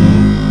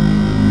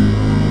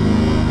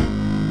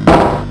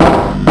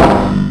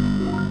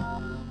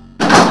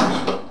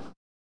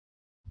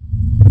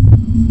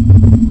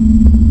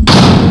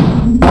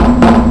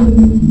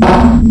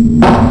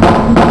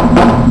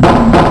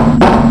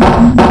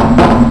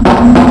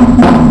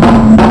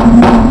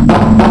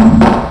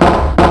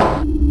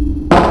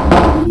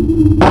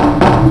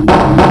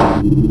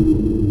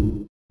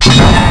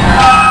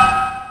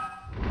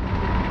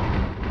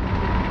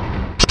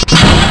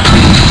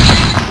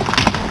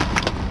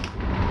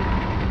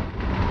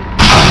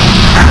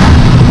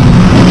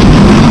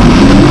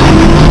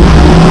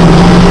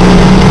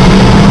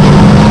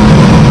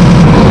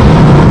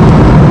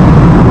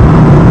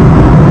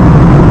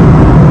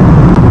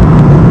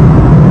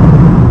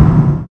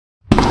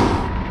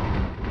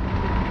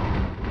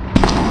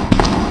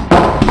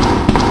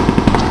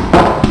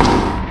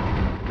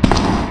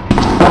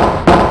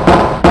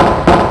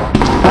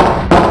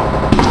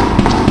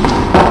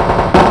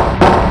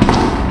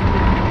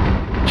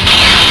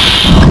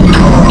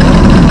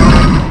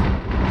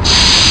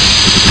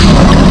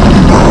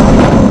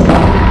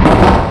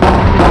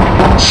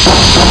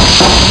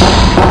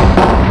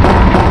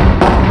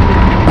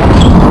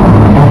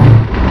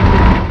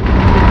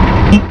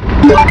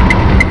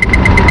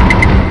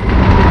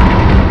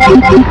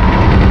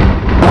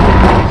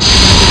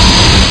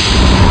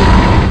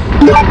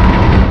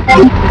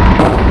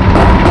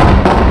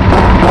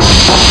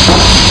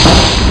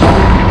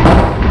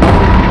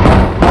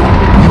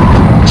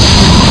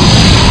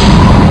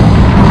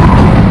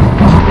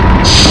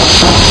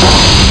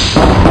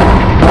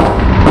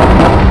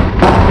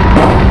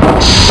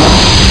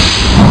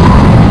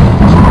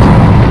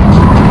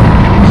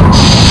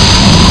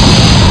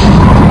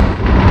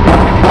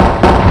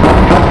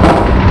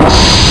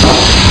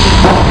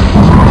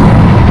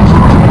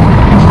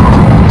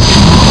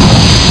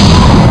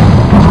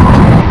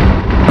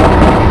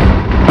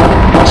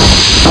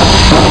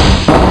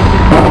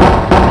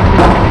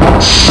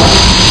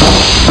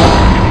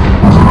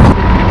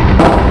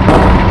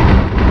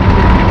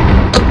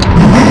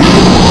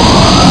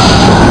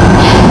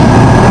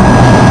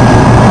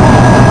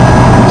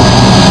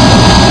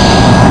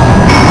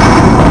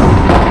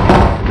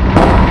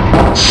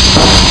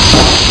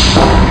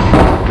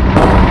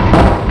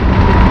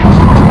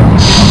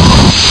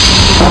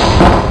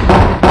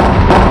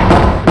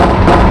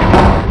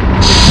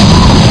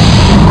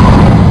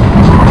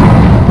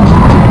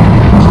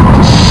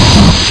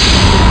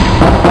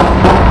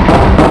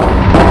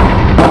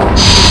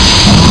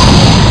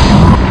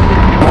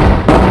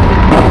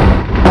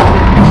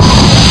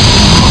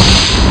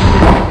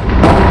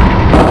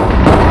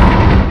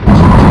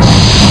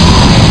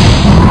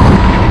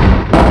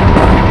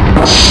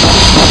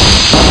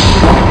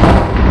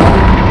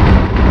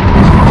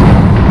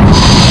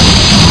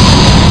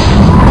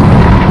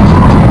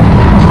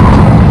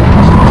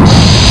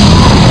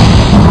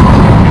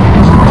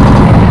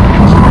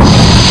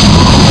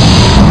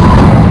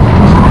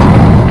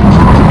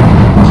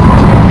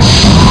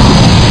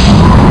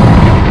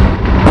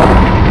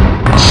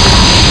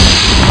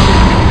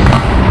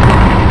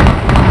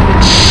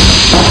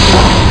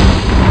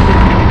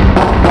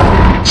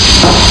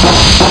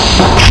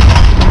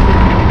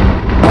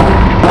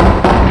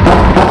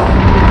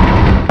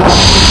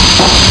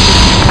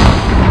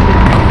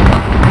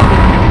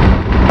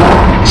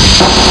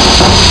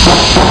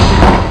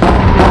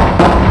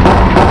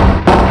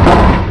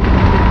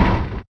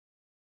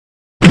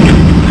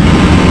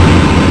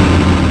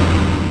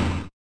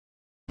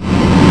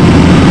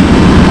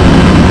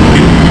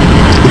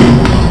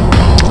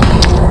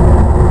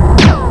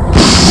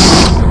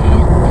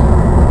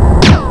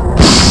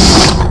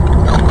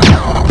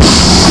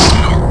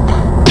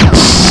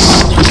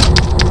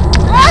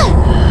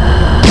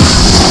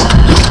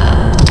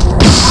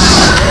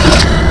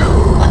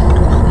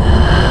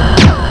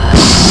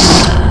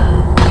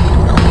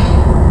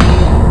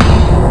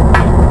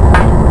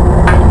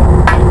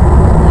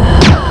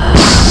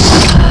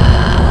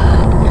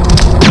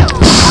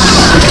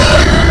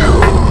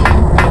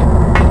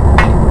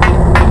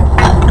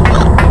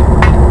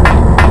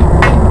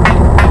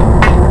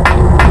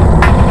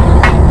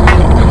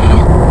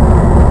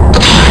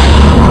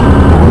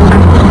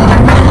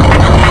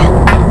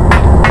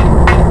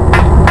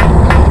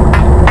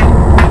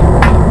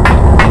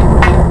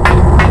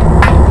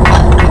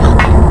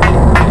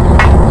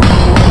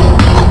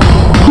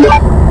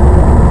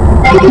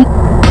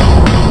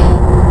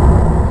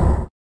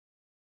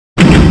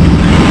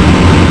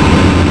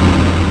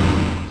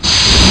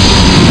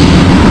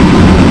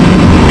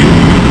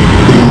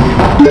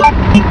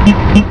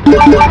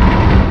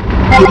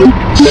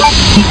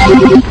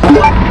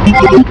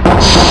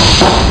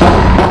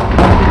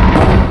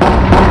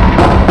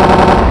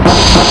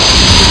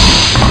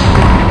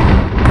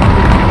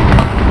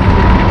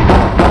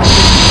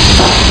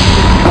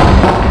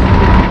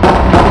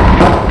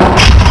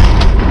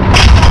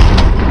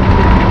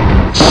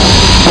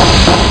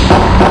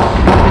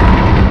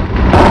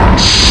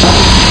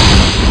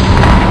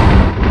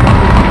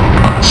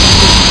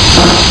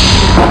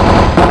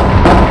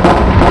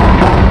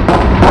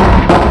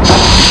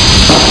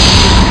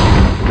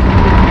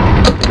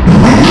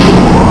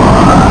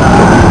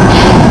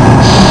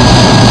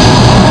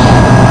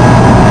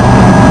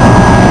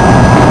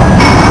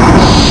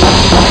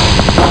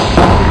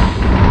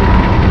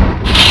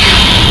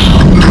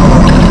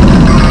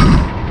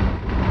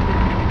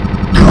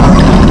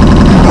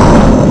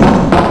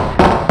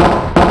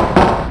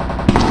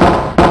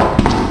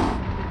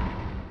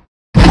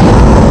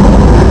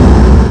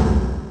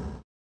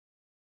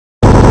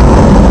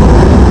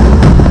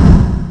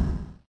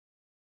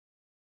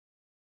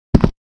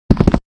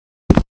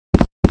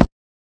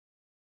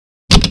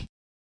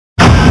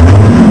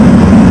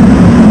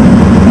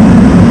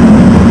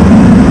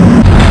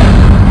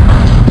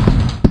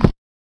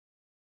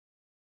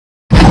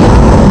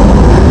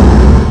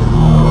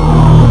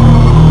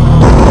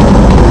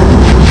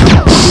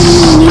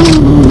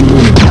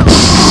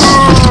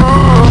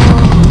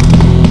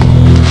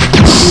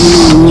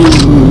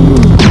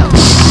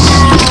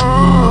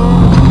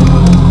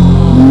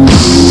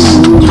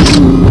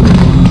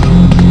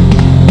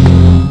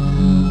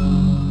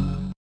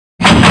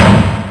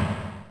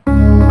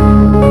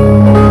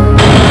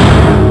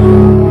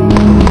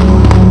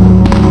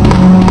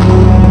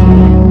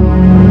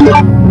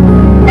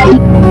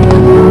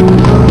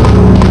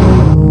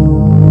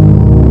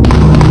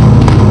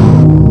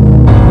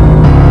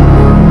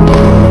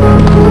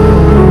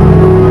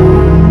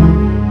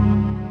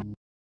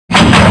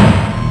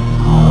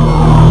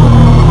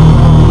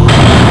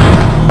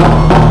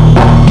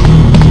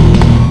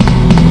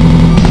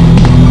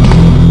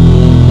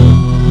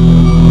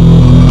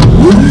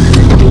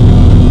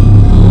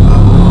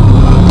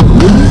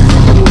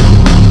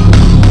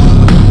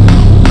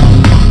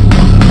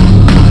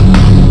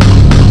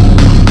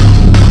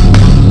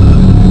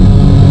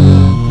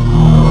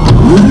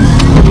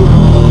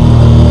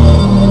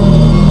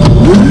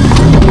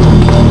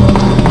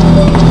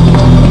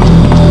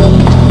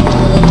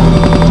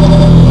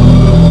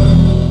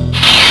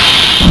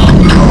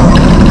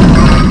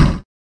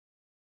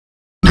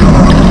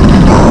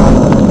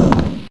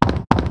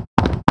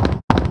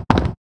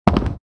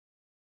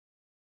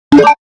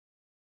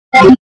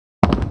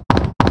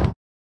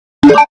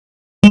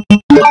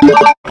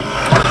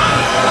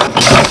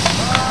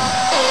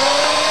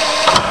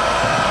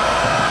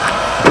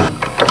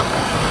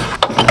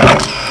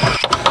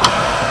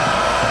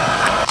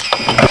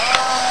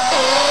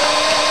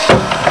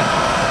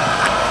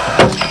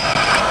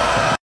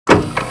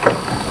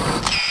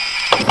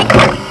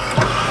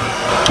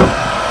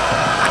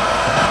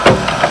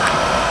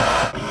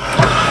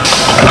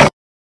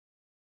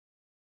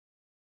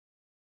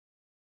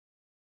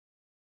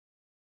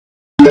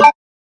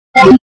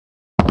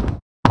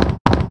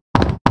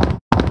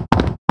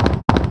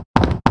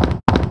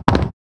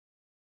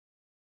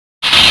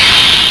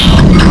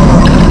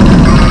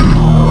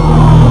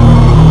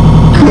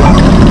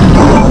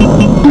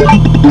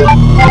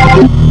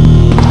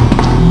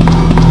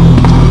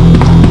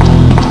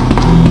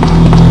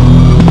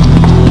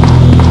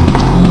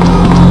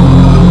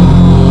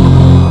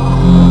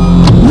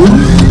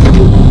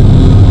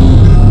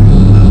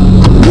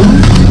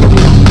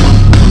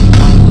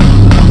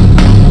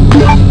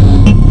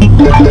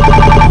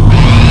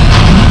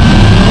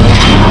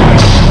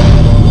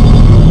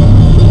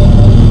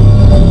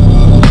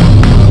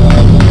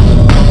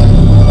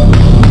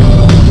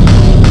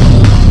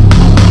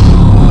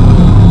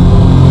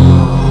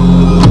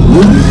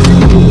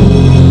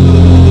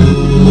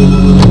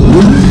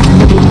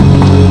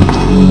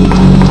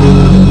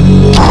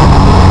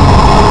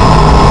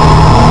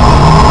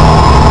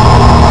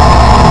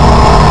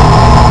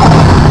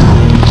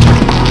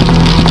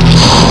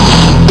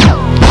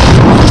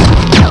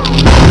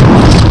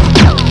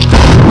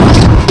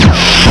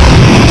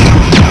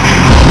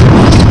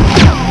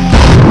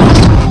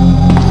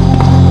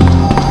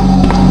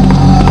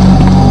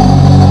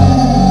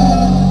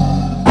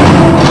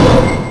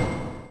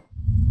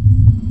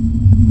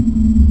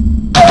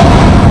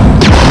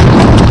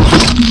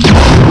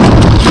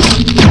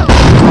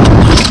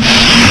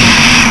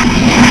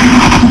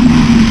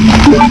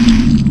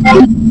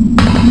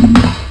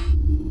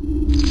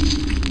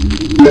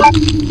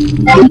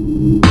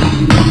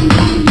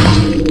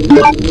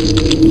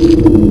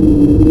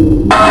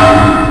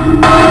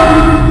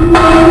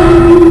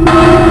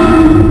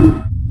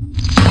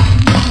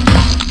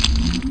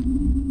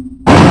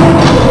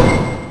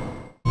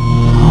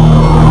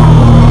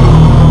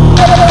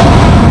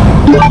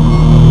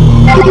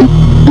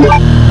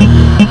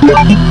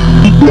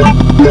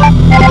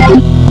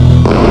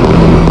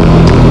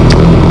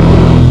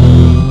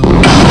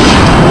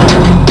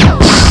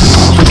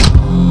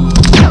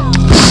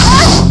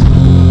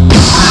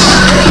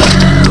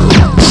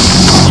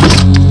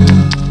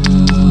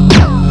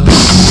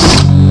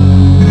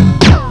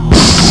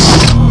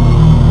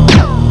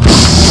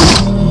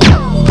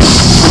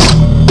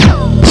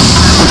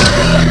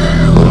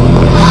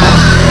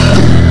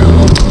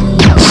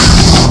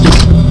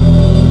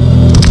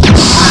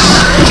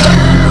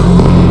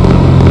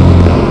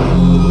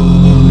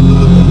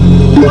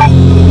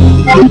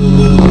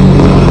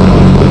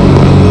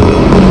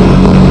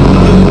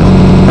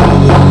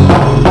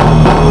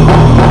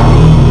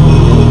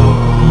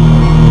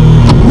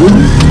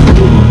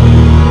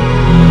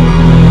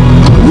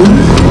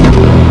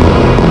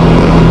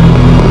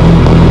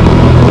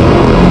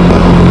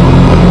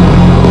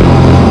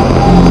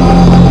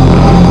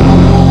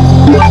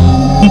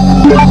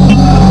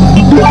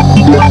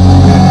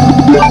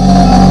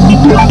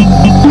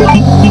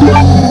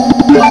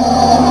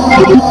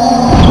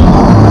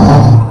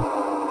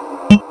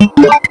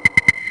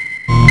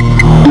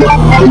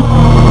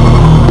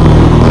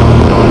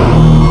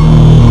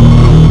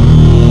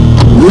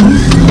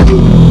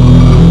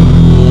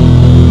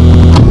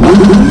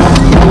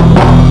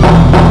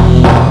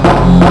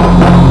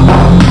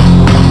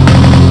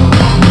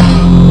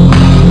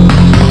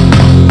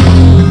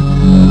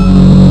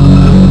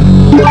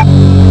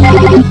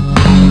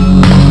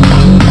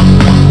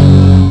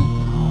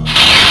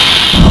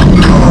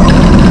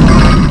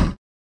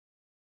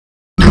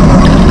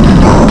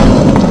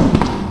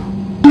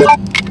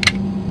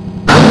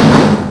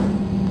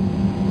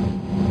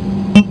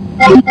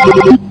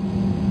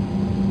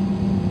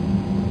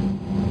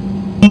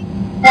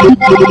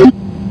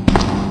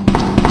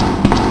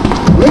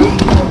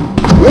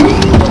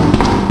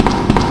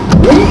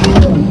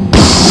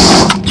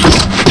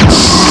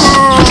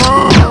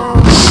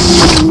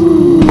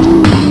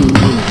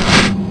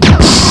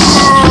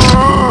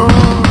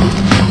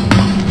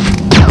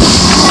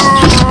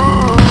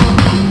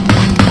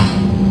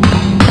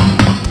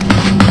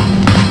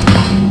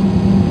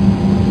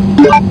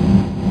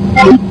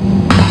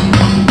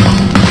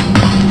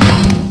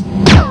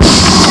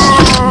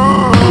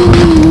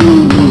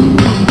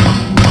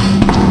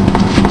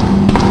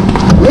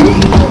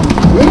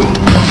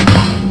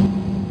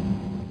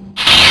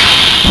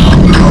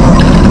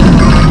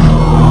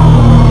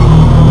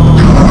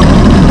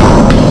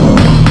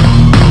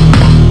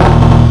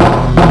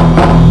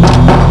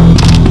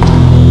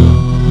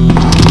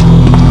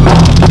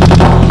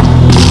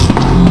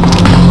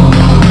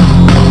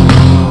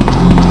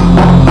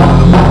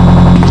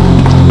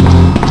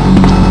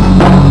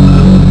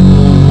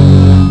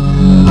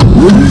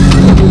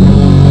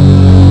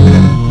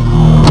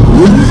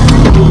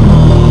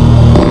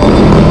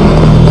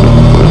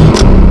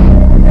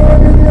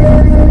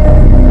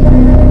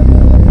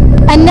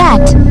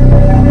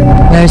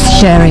 Where's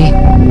Sherry?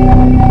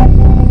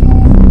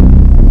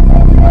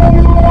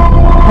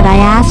 But I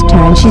asked her,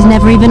 and she's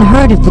never even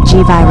heard of the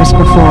G-Virus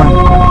before.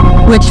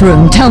 Which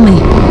room? Tell me.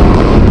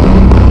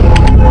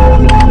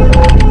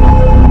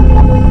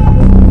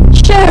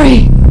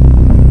 Sherry!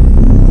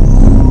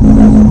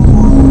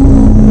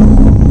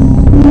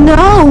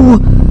 No!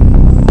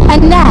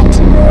 Annette!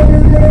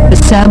 The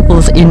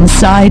sample's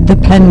inside the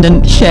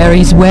pendant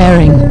Sherry's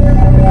wearing.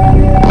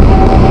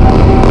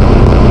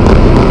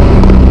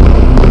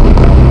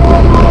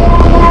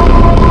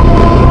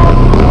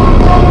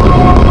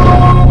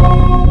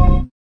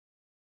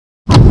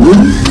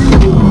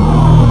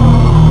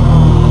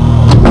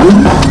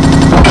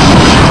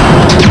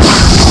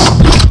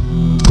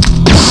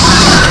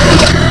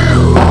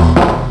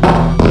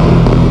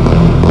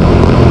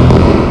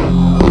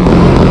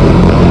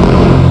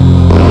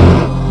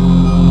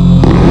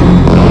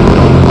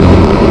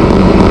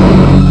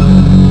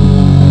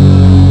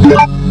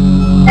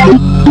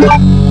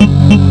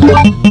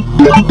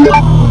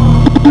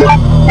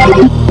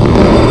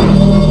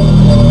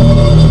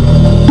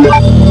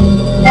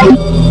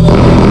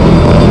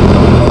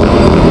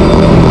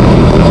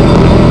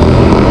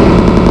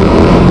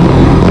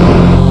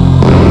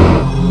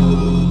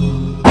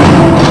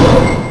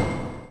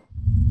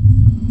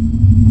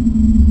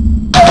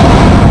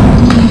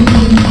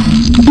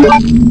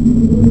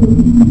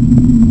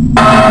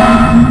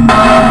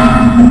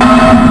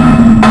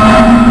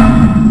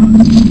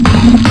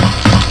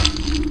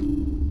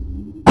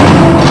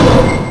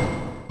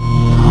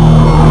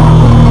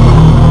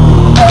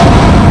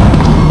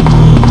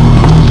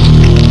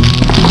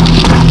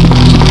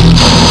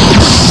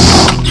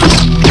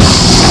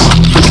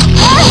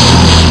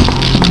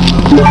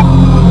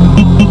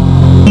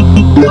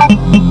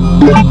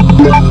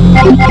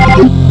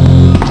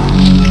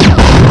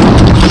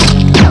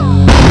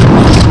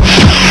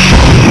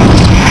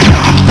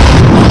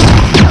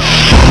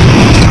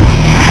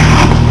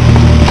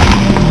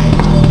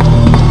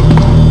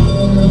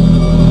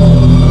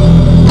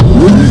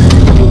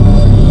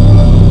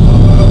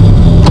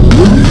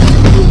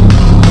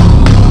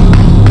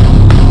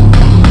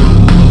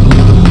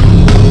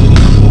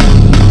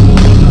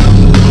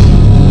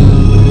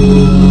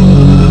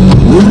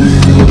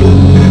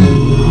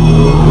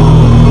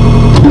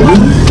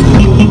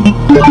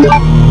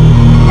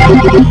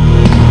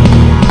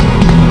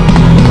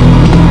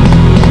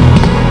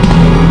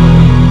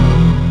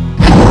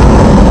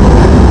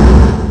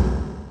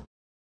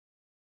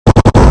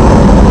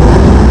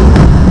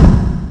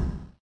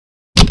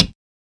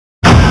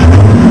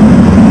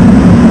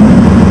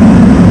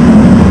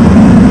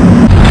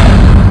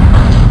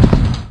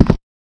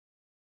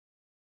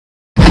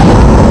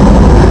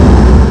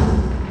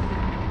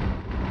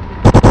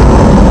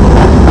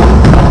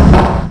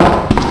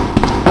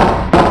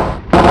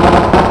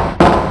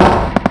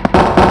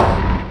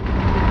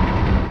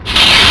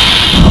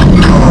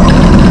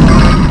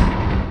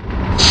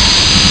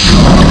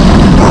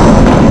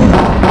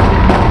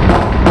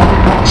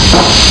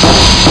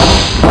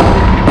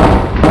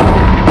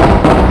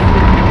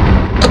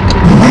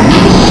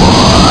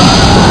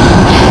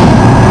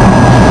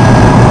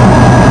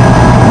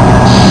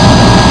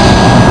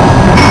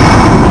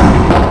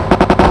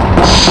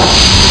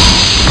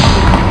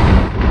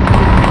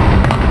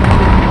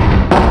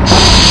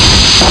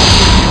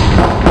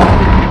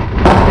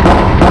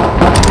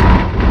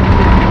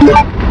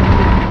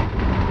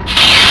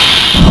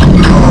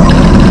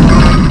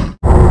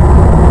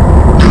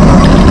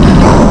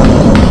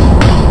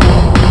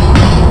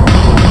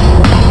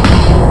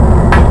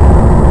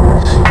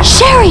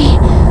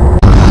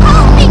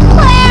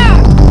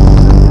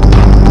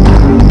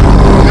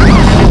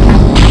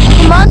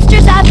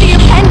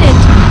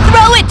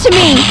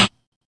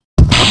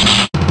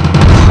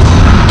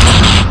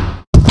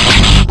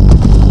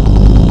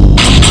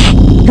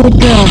 Good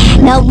girl.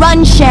 Now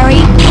run, Sherry!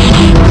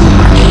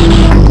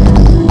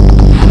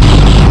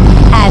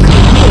 As for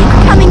you,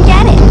 come and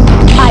get it!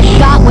 I've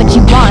got what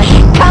you want.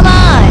 Come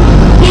on!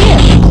 Here!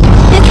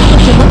 This is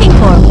what you're looking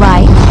for,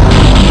 right?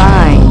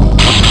 Fine.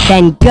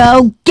 Then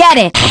go get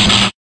it!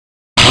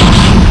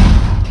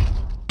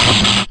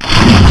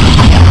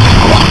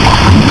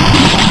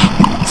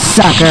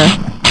 Sucker!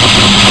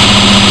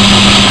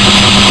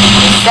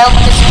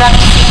 Self-destruct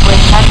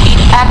sequence has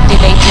been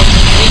activated.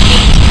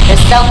 Repeat, the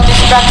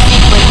self-destruct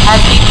sequence has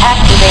been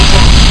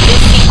activated.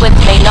 This sequence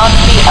may not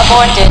be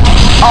aborted.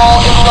 All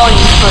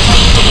employees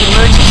proceed to the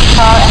emergency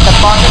car at the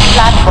bottom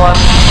platform.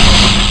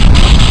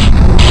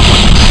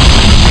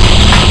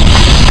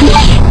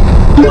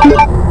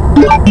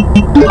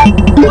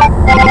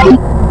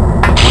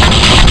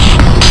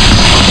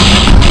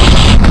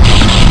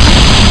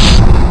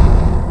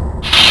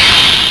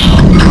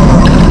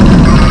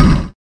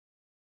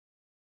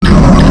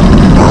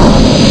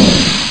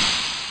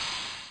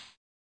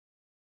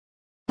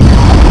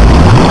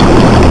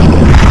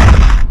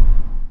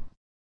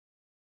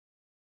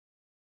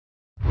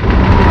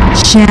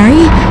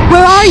 Sherry?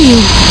 Where are you?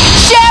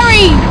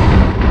 Sherry!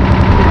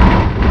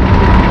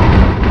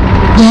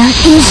 Where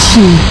is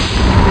she?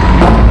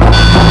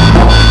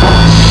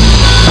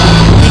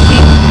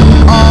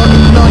 All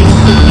employees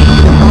proceed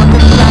to the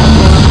bottom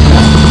platform.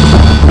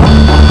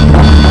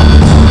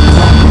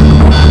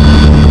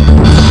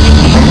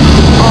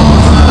 All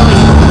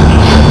employees proceed to the bottom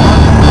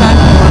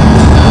platform.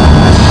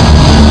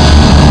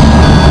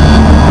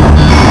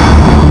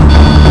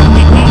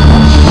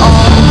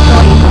 All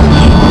employees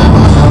proceed to the bottom platform. All employees proceed to the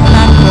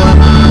bottom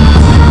platform.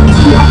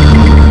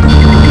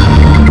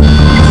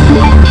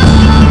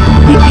 All employees proceed to the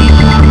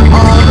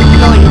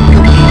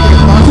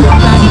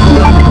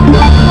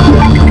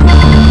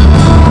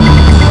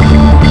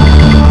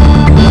bottom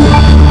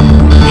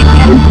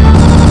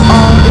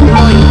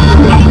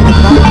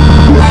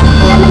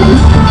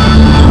platform. All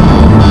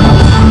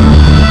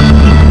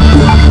employees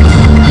proceed to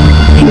the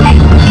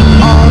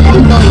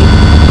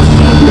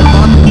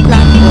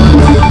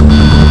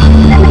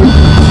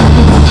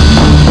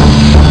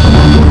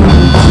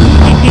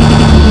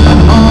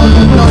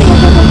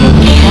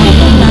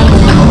bottom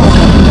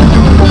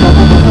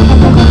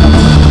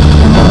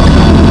platform.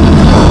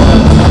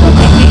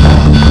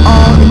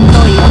 All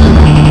employees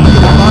proceed to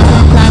the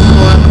bottom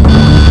platform. All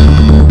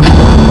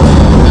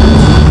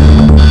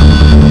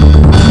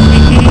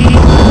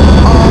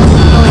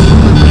employees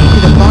proceed to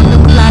the bottom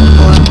platform.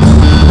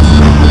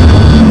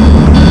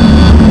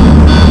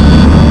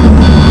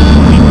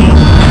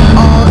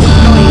 All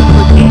employees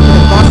proceed to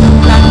the bottom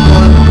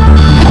platform.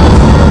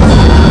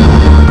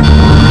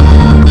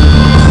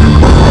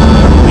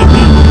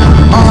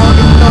 All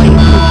employees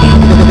proceed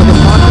to the bottom platform. All employees proceed to the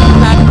bottom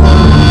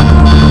platform.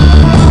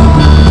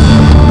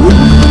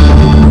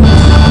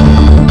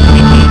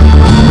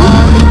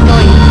 All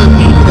employees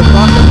proceed to the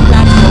bottom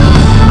platform.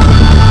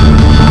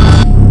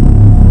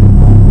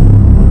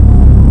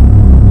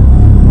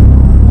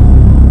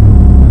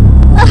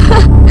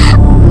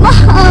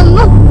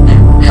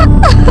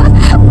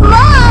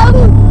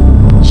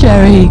 Mom!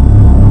 Sherry,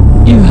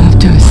 you have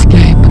to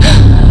escape.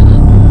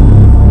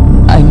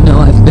 I know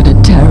I've been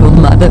a terrible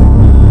mother,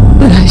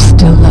 but I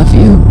still love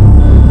you.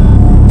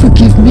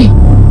 Forgive me.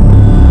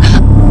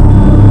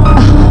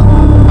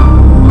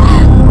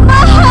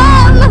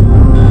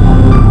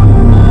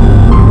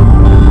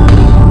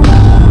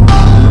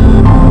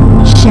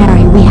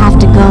 Sherry, we have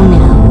to go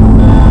now.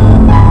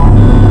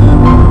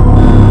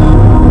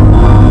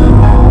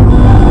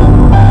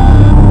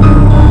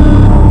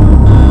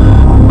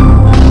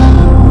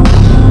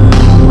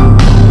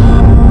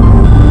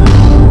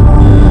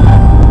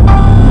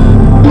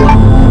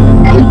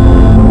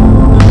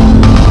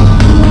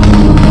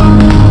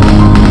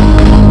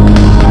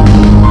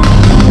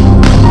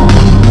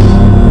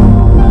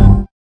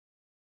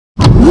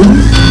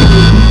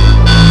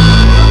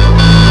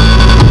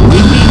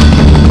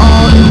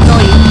 All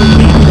employees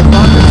proceed to the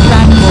bottom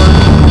platform.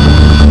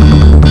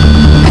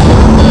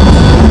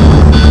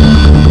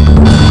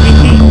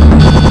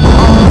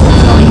 All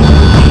employees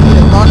proceed to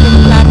the bottom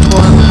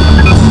platform.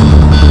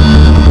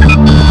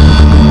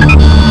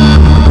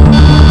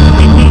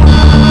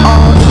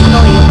 All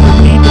employees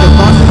proceed to the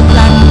bottom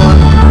platform.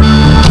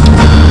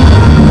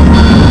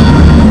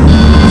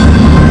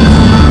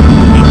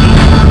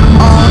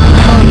 All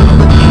employees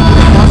proceed to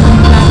the bottom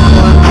platform.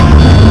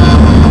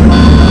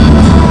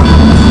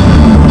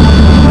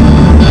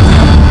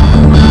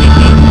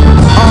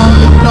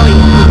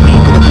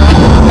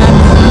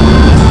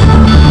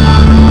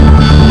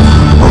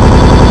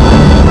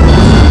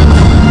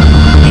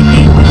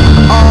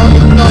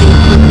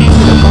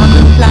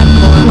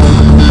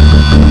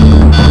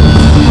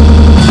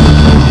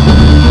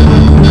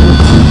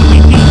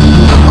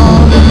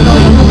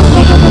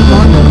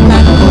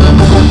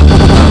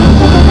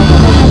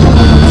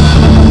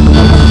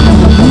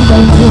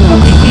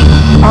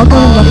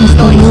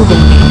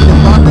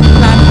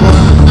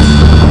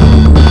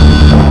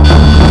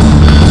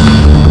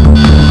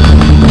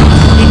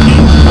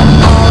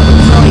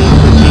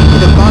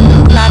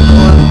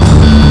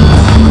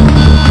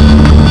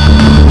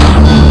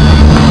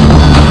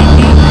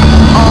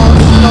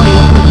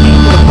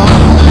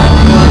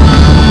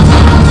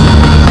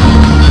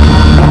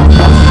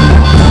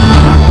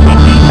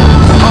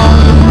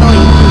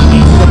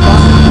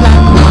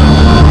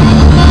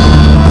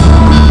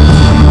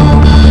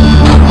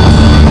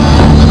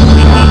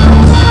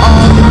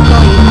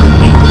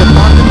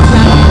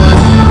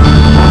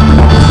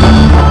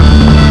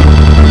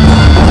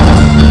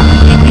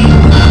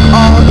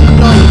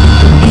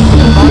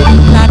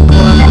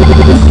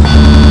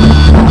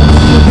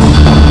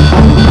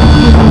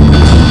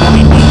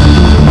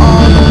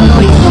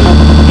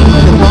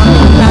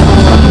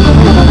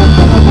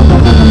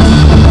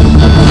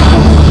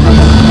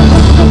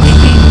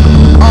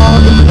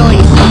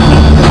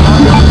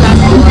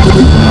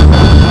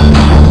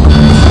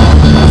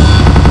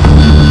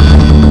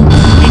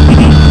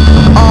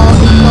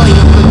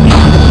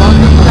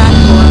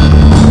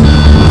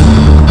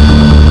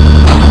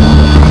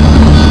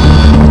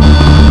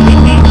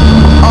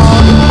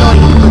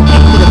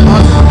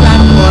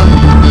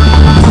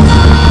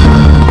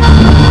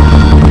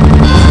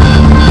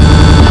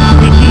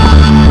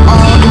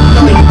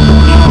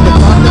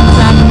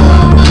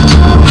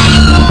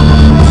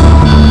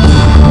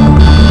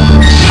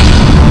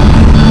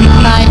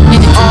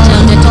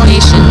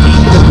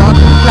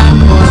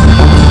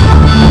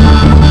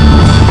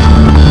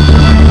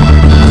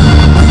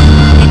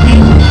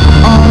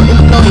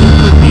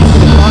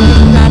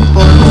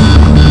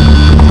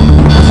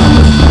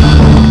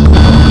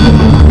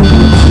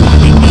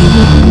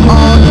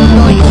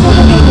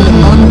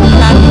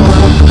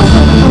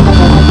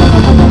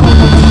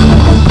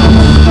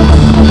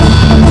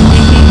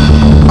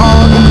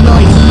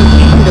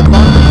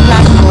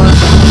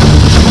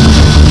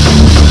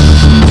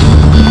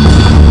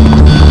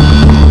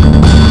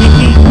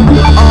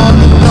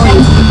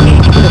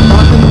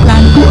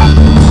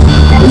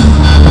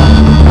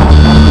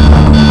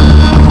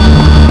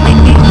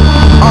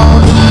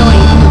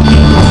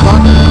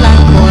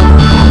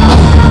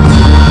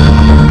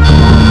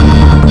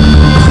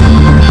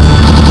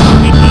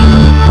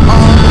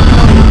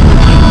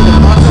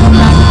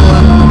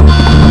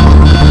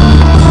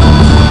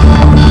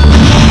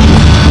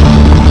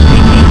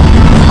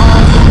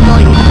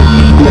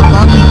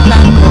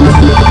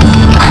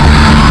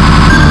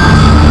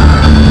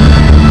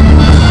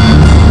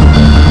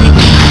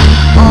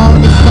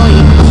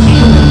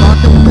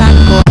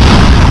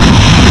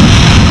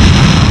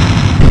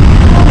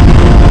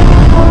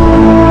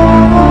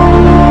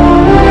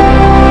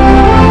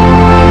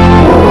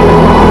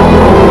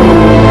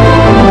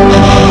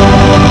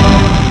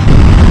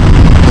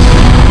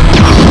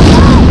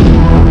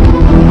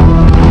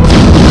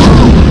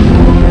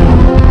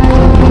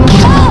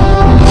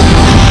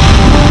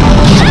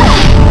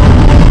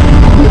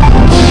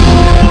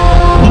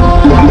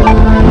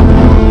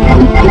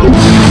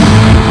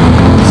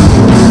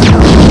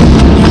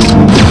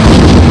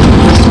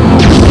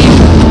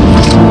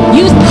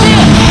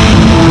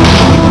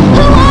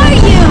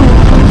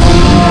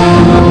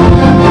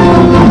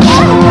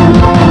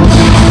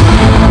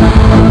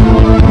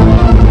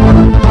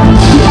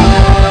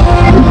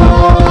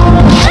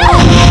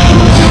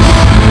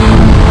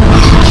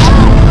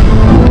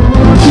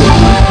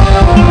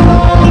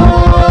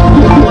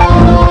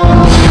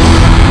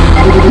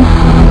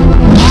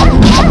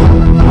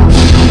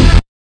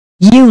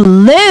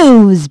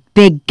 lose,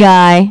 big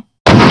guy.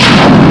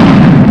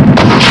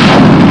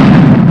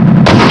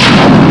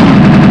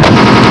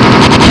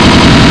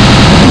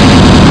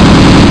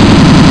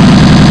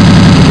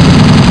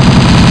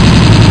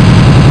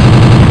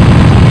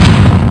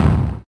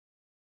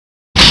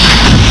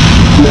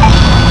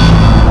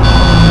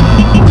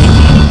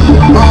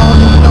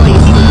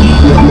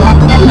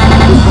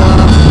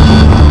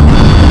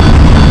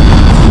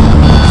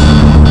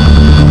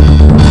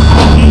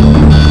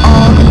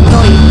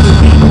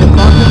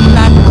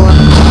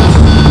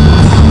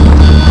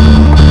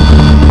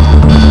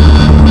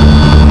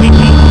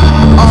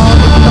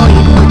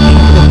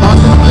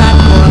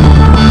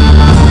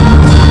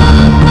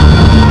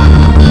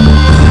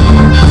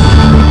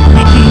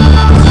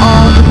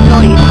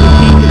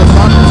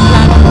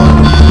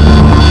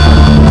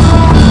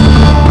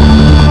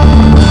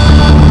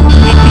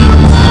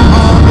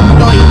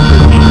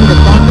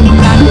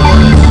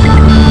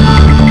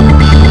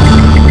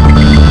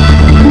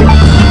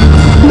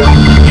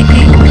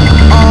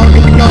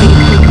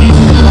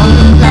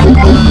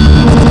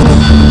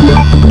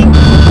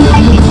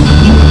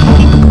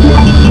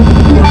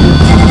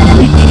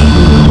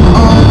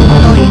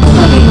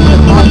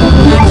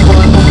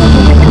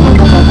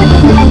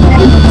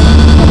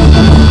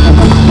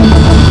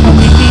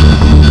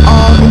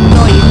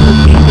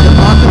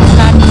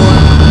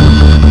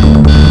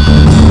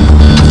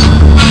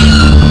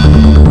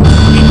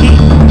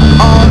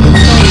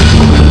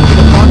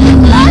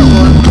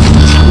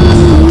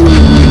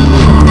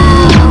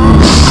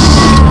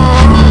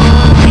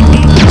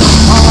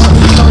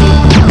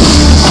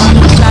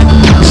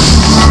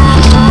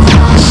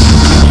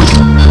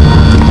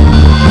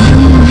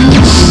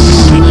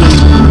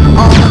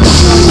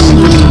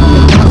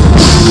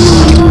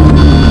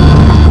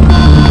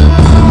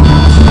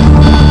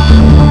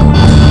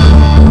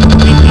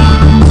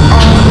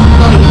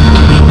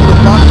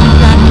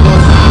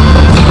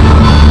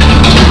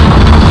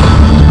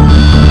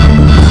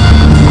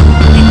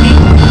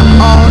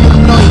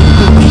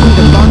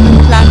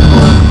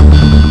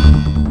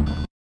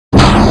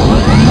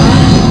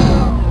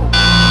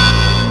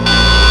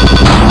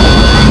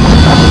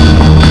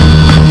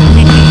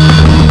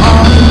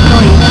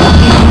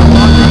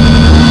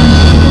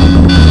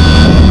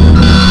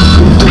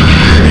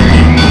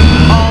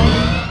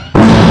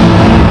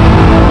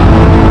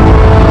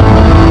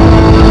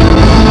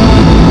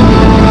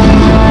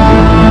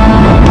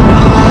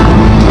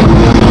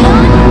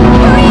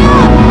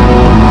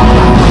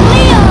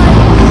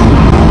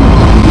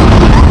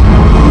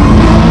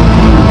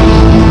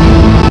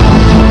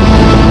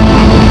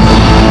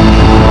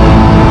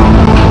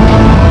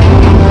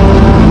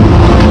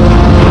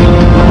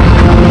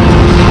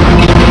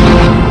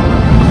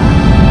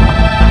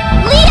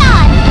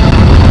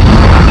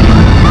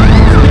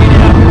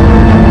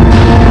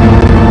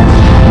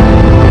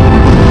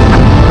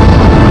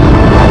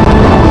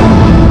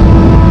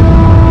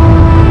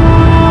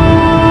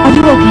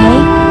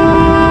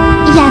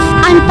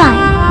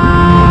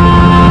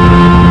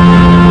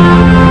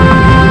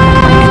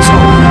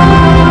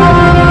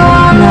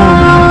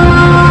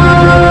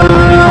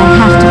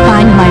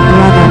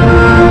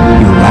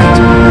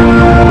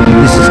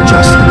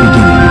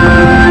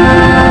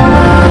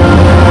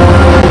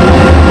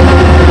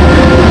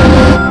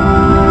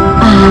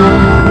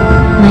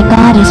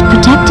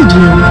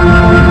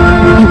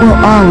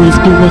 always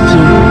be with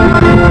you.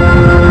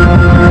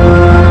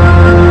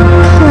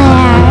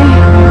 Claire.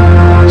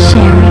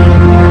 Sherry.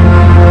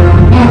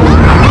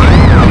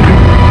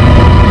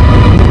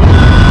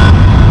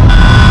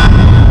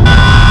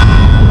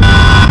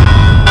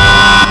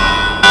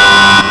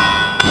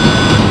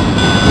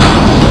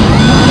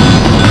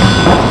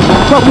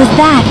 What was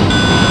that?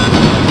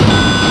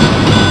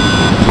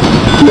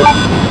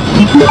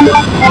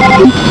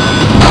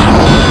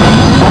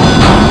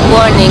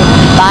 Warning,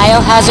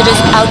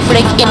 biohazardous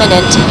outbreak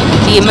imminent.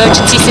 The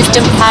emergency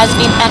system has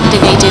been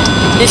activated.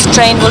 This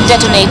train will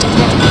detonate.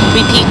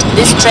 Repeat,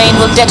 this train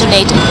will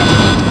detonate.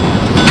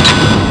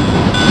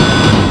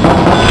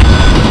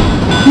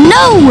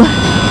 No!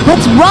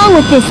 What's wrong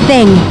with this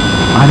thing?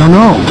 I don't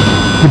know.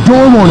 The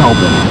door won't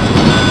open.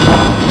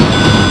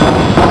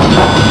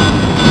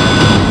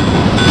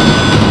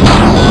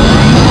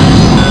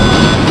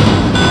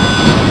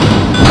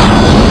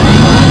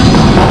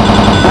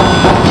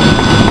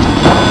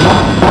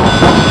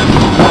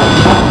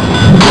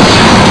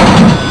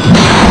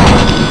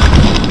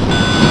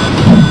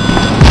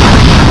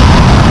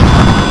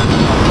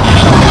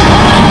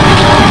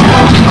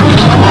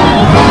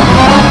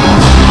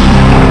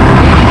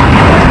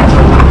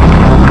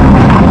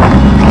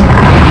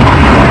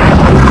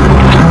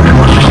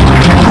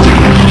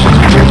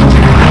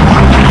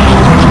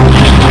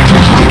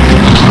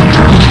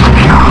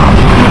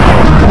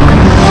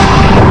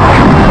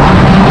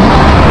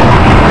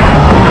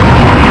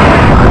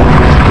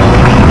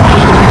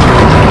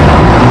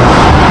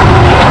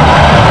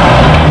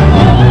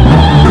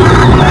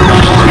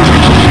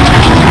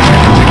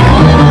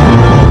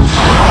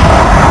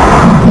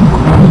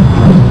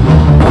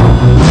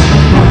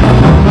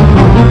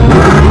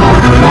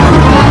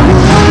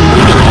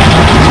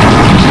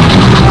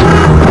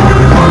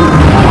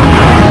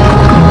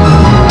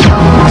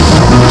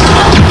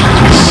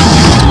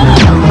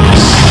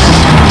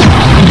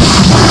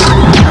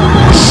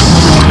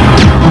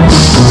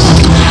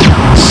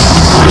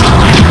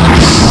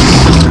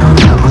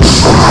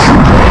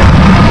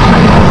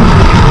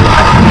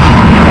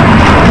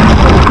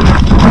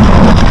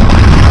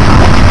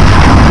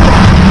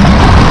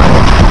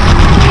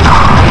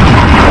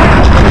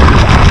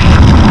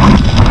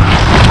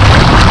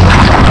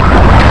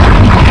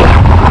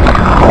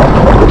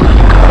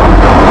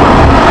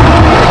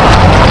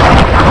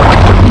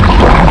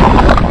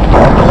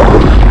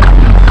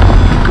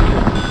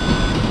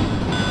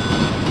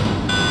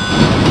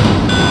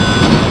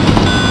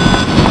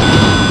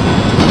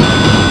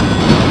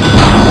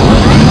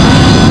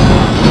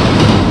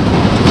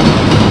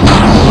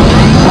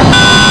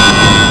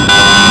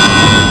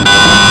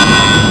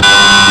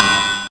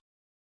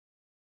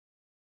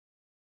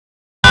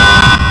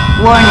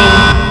 Warning,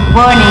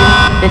 warning,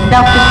 the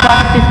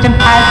self-destruct system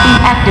has been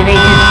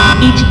activated.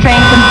 Each train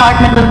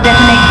compartment will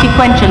detonate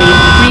sequentially.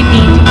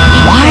 Repeat,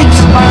 each train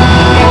compartment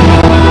will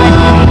detonate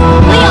sequentially.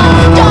 Leon,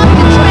 stop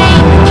the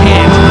train!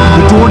 Can't.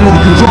 The door to the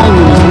control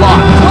room is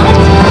locked.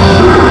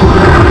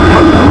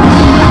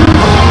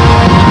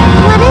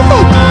 What is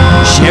it?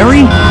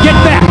 Sherry, get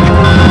back!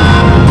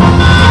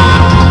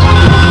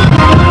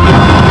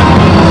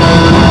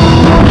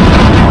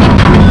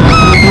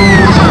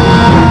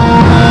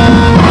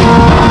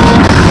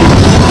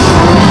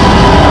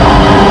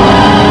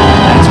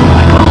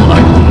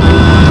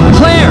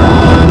 Claire!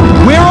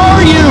 Where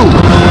are you?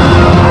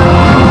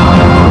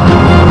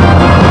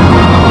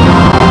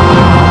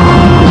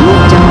 You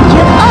don't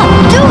give up,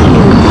 do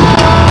you?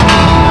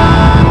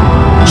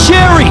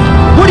 Sherry!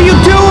 What are you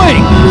doing?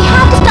 We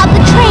have to stop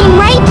the train,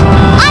 right?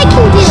 I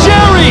can do it.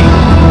 Sherry!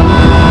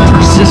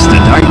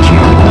 Persistent, aren't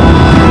you?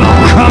 Well,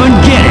 come and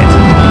get it!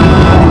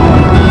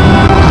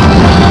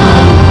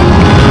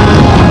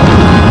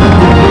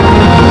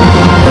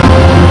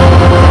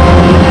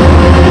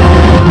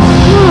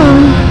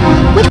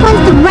 Which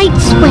one's the right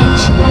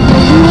switch?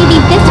 Maybe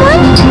this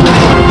one?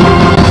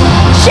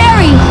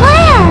 Sherry!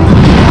 Claire!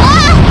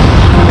 Ah!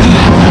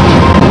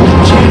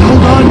 Can't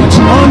hold on much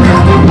longer.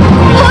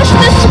 Push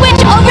the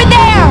switch over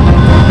there!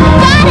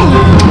 Got it!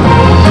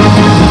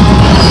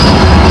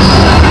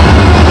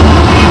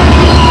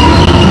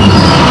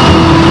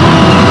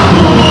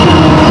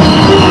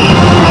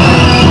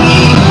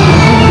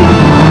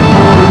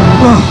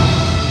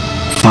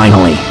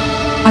 Finally.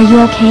 Are you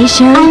okay,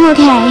 Sherry? I'm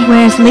okay.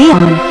 Where's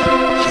Leon?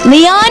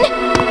 Leon?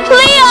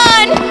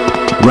 Leon!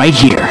 Right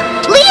here.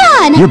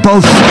 Leon! You're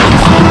both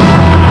safe.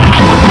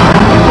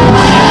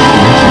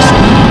 Just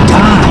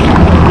die.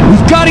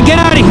 We've got to get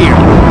out of here.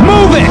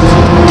 Move it!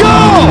 Go!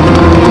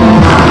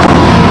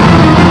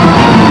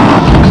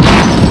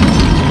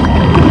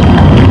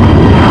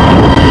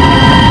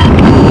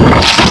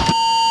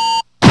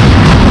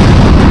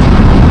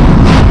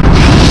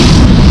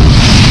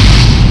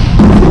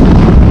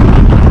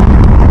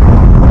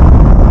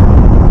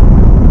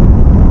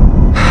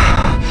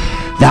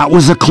 That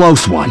was a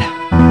close one.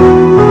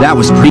 That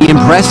was pretty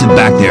impressive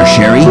back there,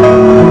 Sherry.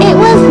 It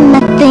was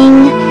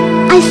nothing.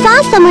 I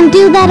saw someone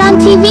do that on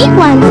TV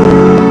once.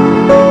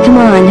 Come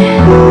on.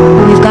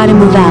 We've got to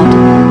move out.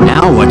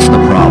 Now what's the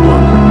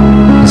problem?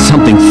 Is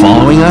something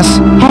following us?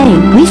 Hey,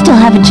 we still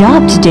have a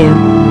job to do.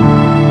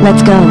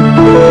 Let's go.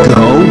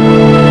 Go?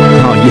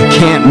 Oh, you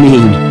can't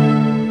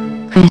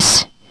mean...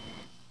 Chris,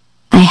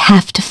 I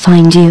have to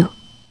find you.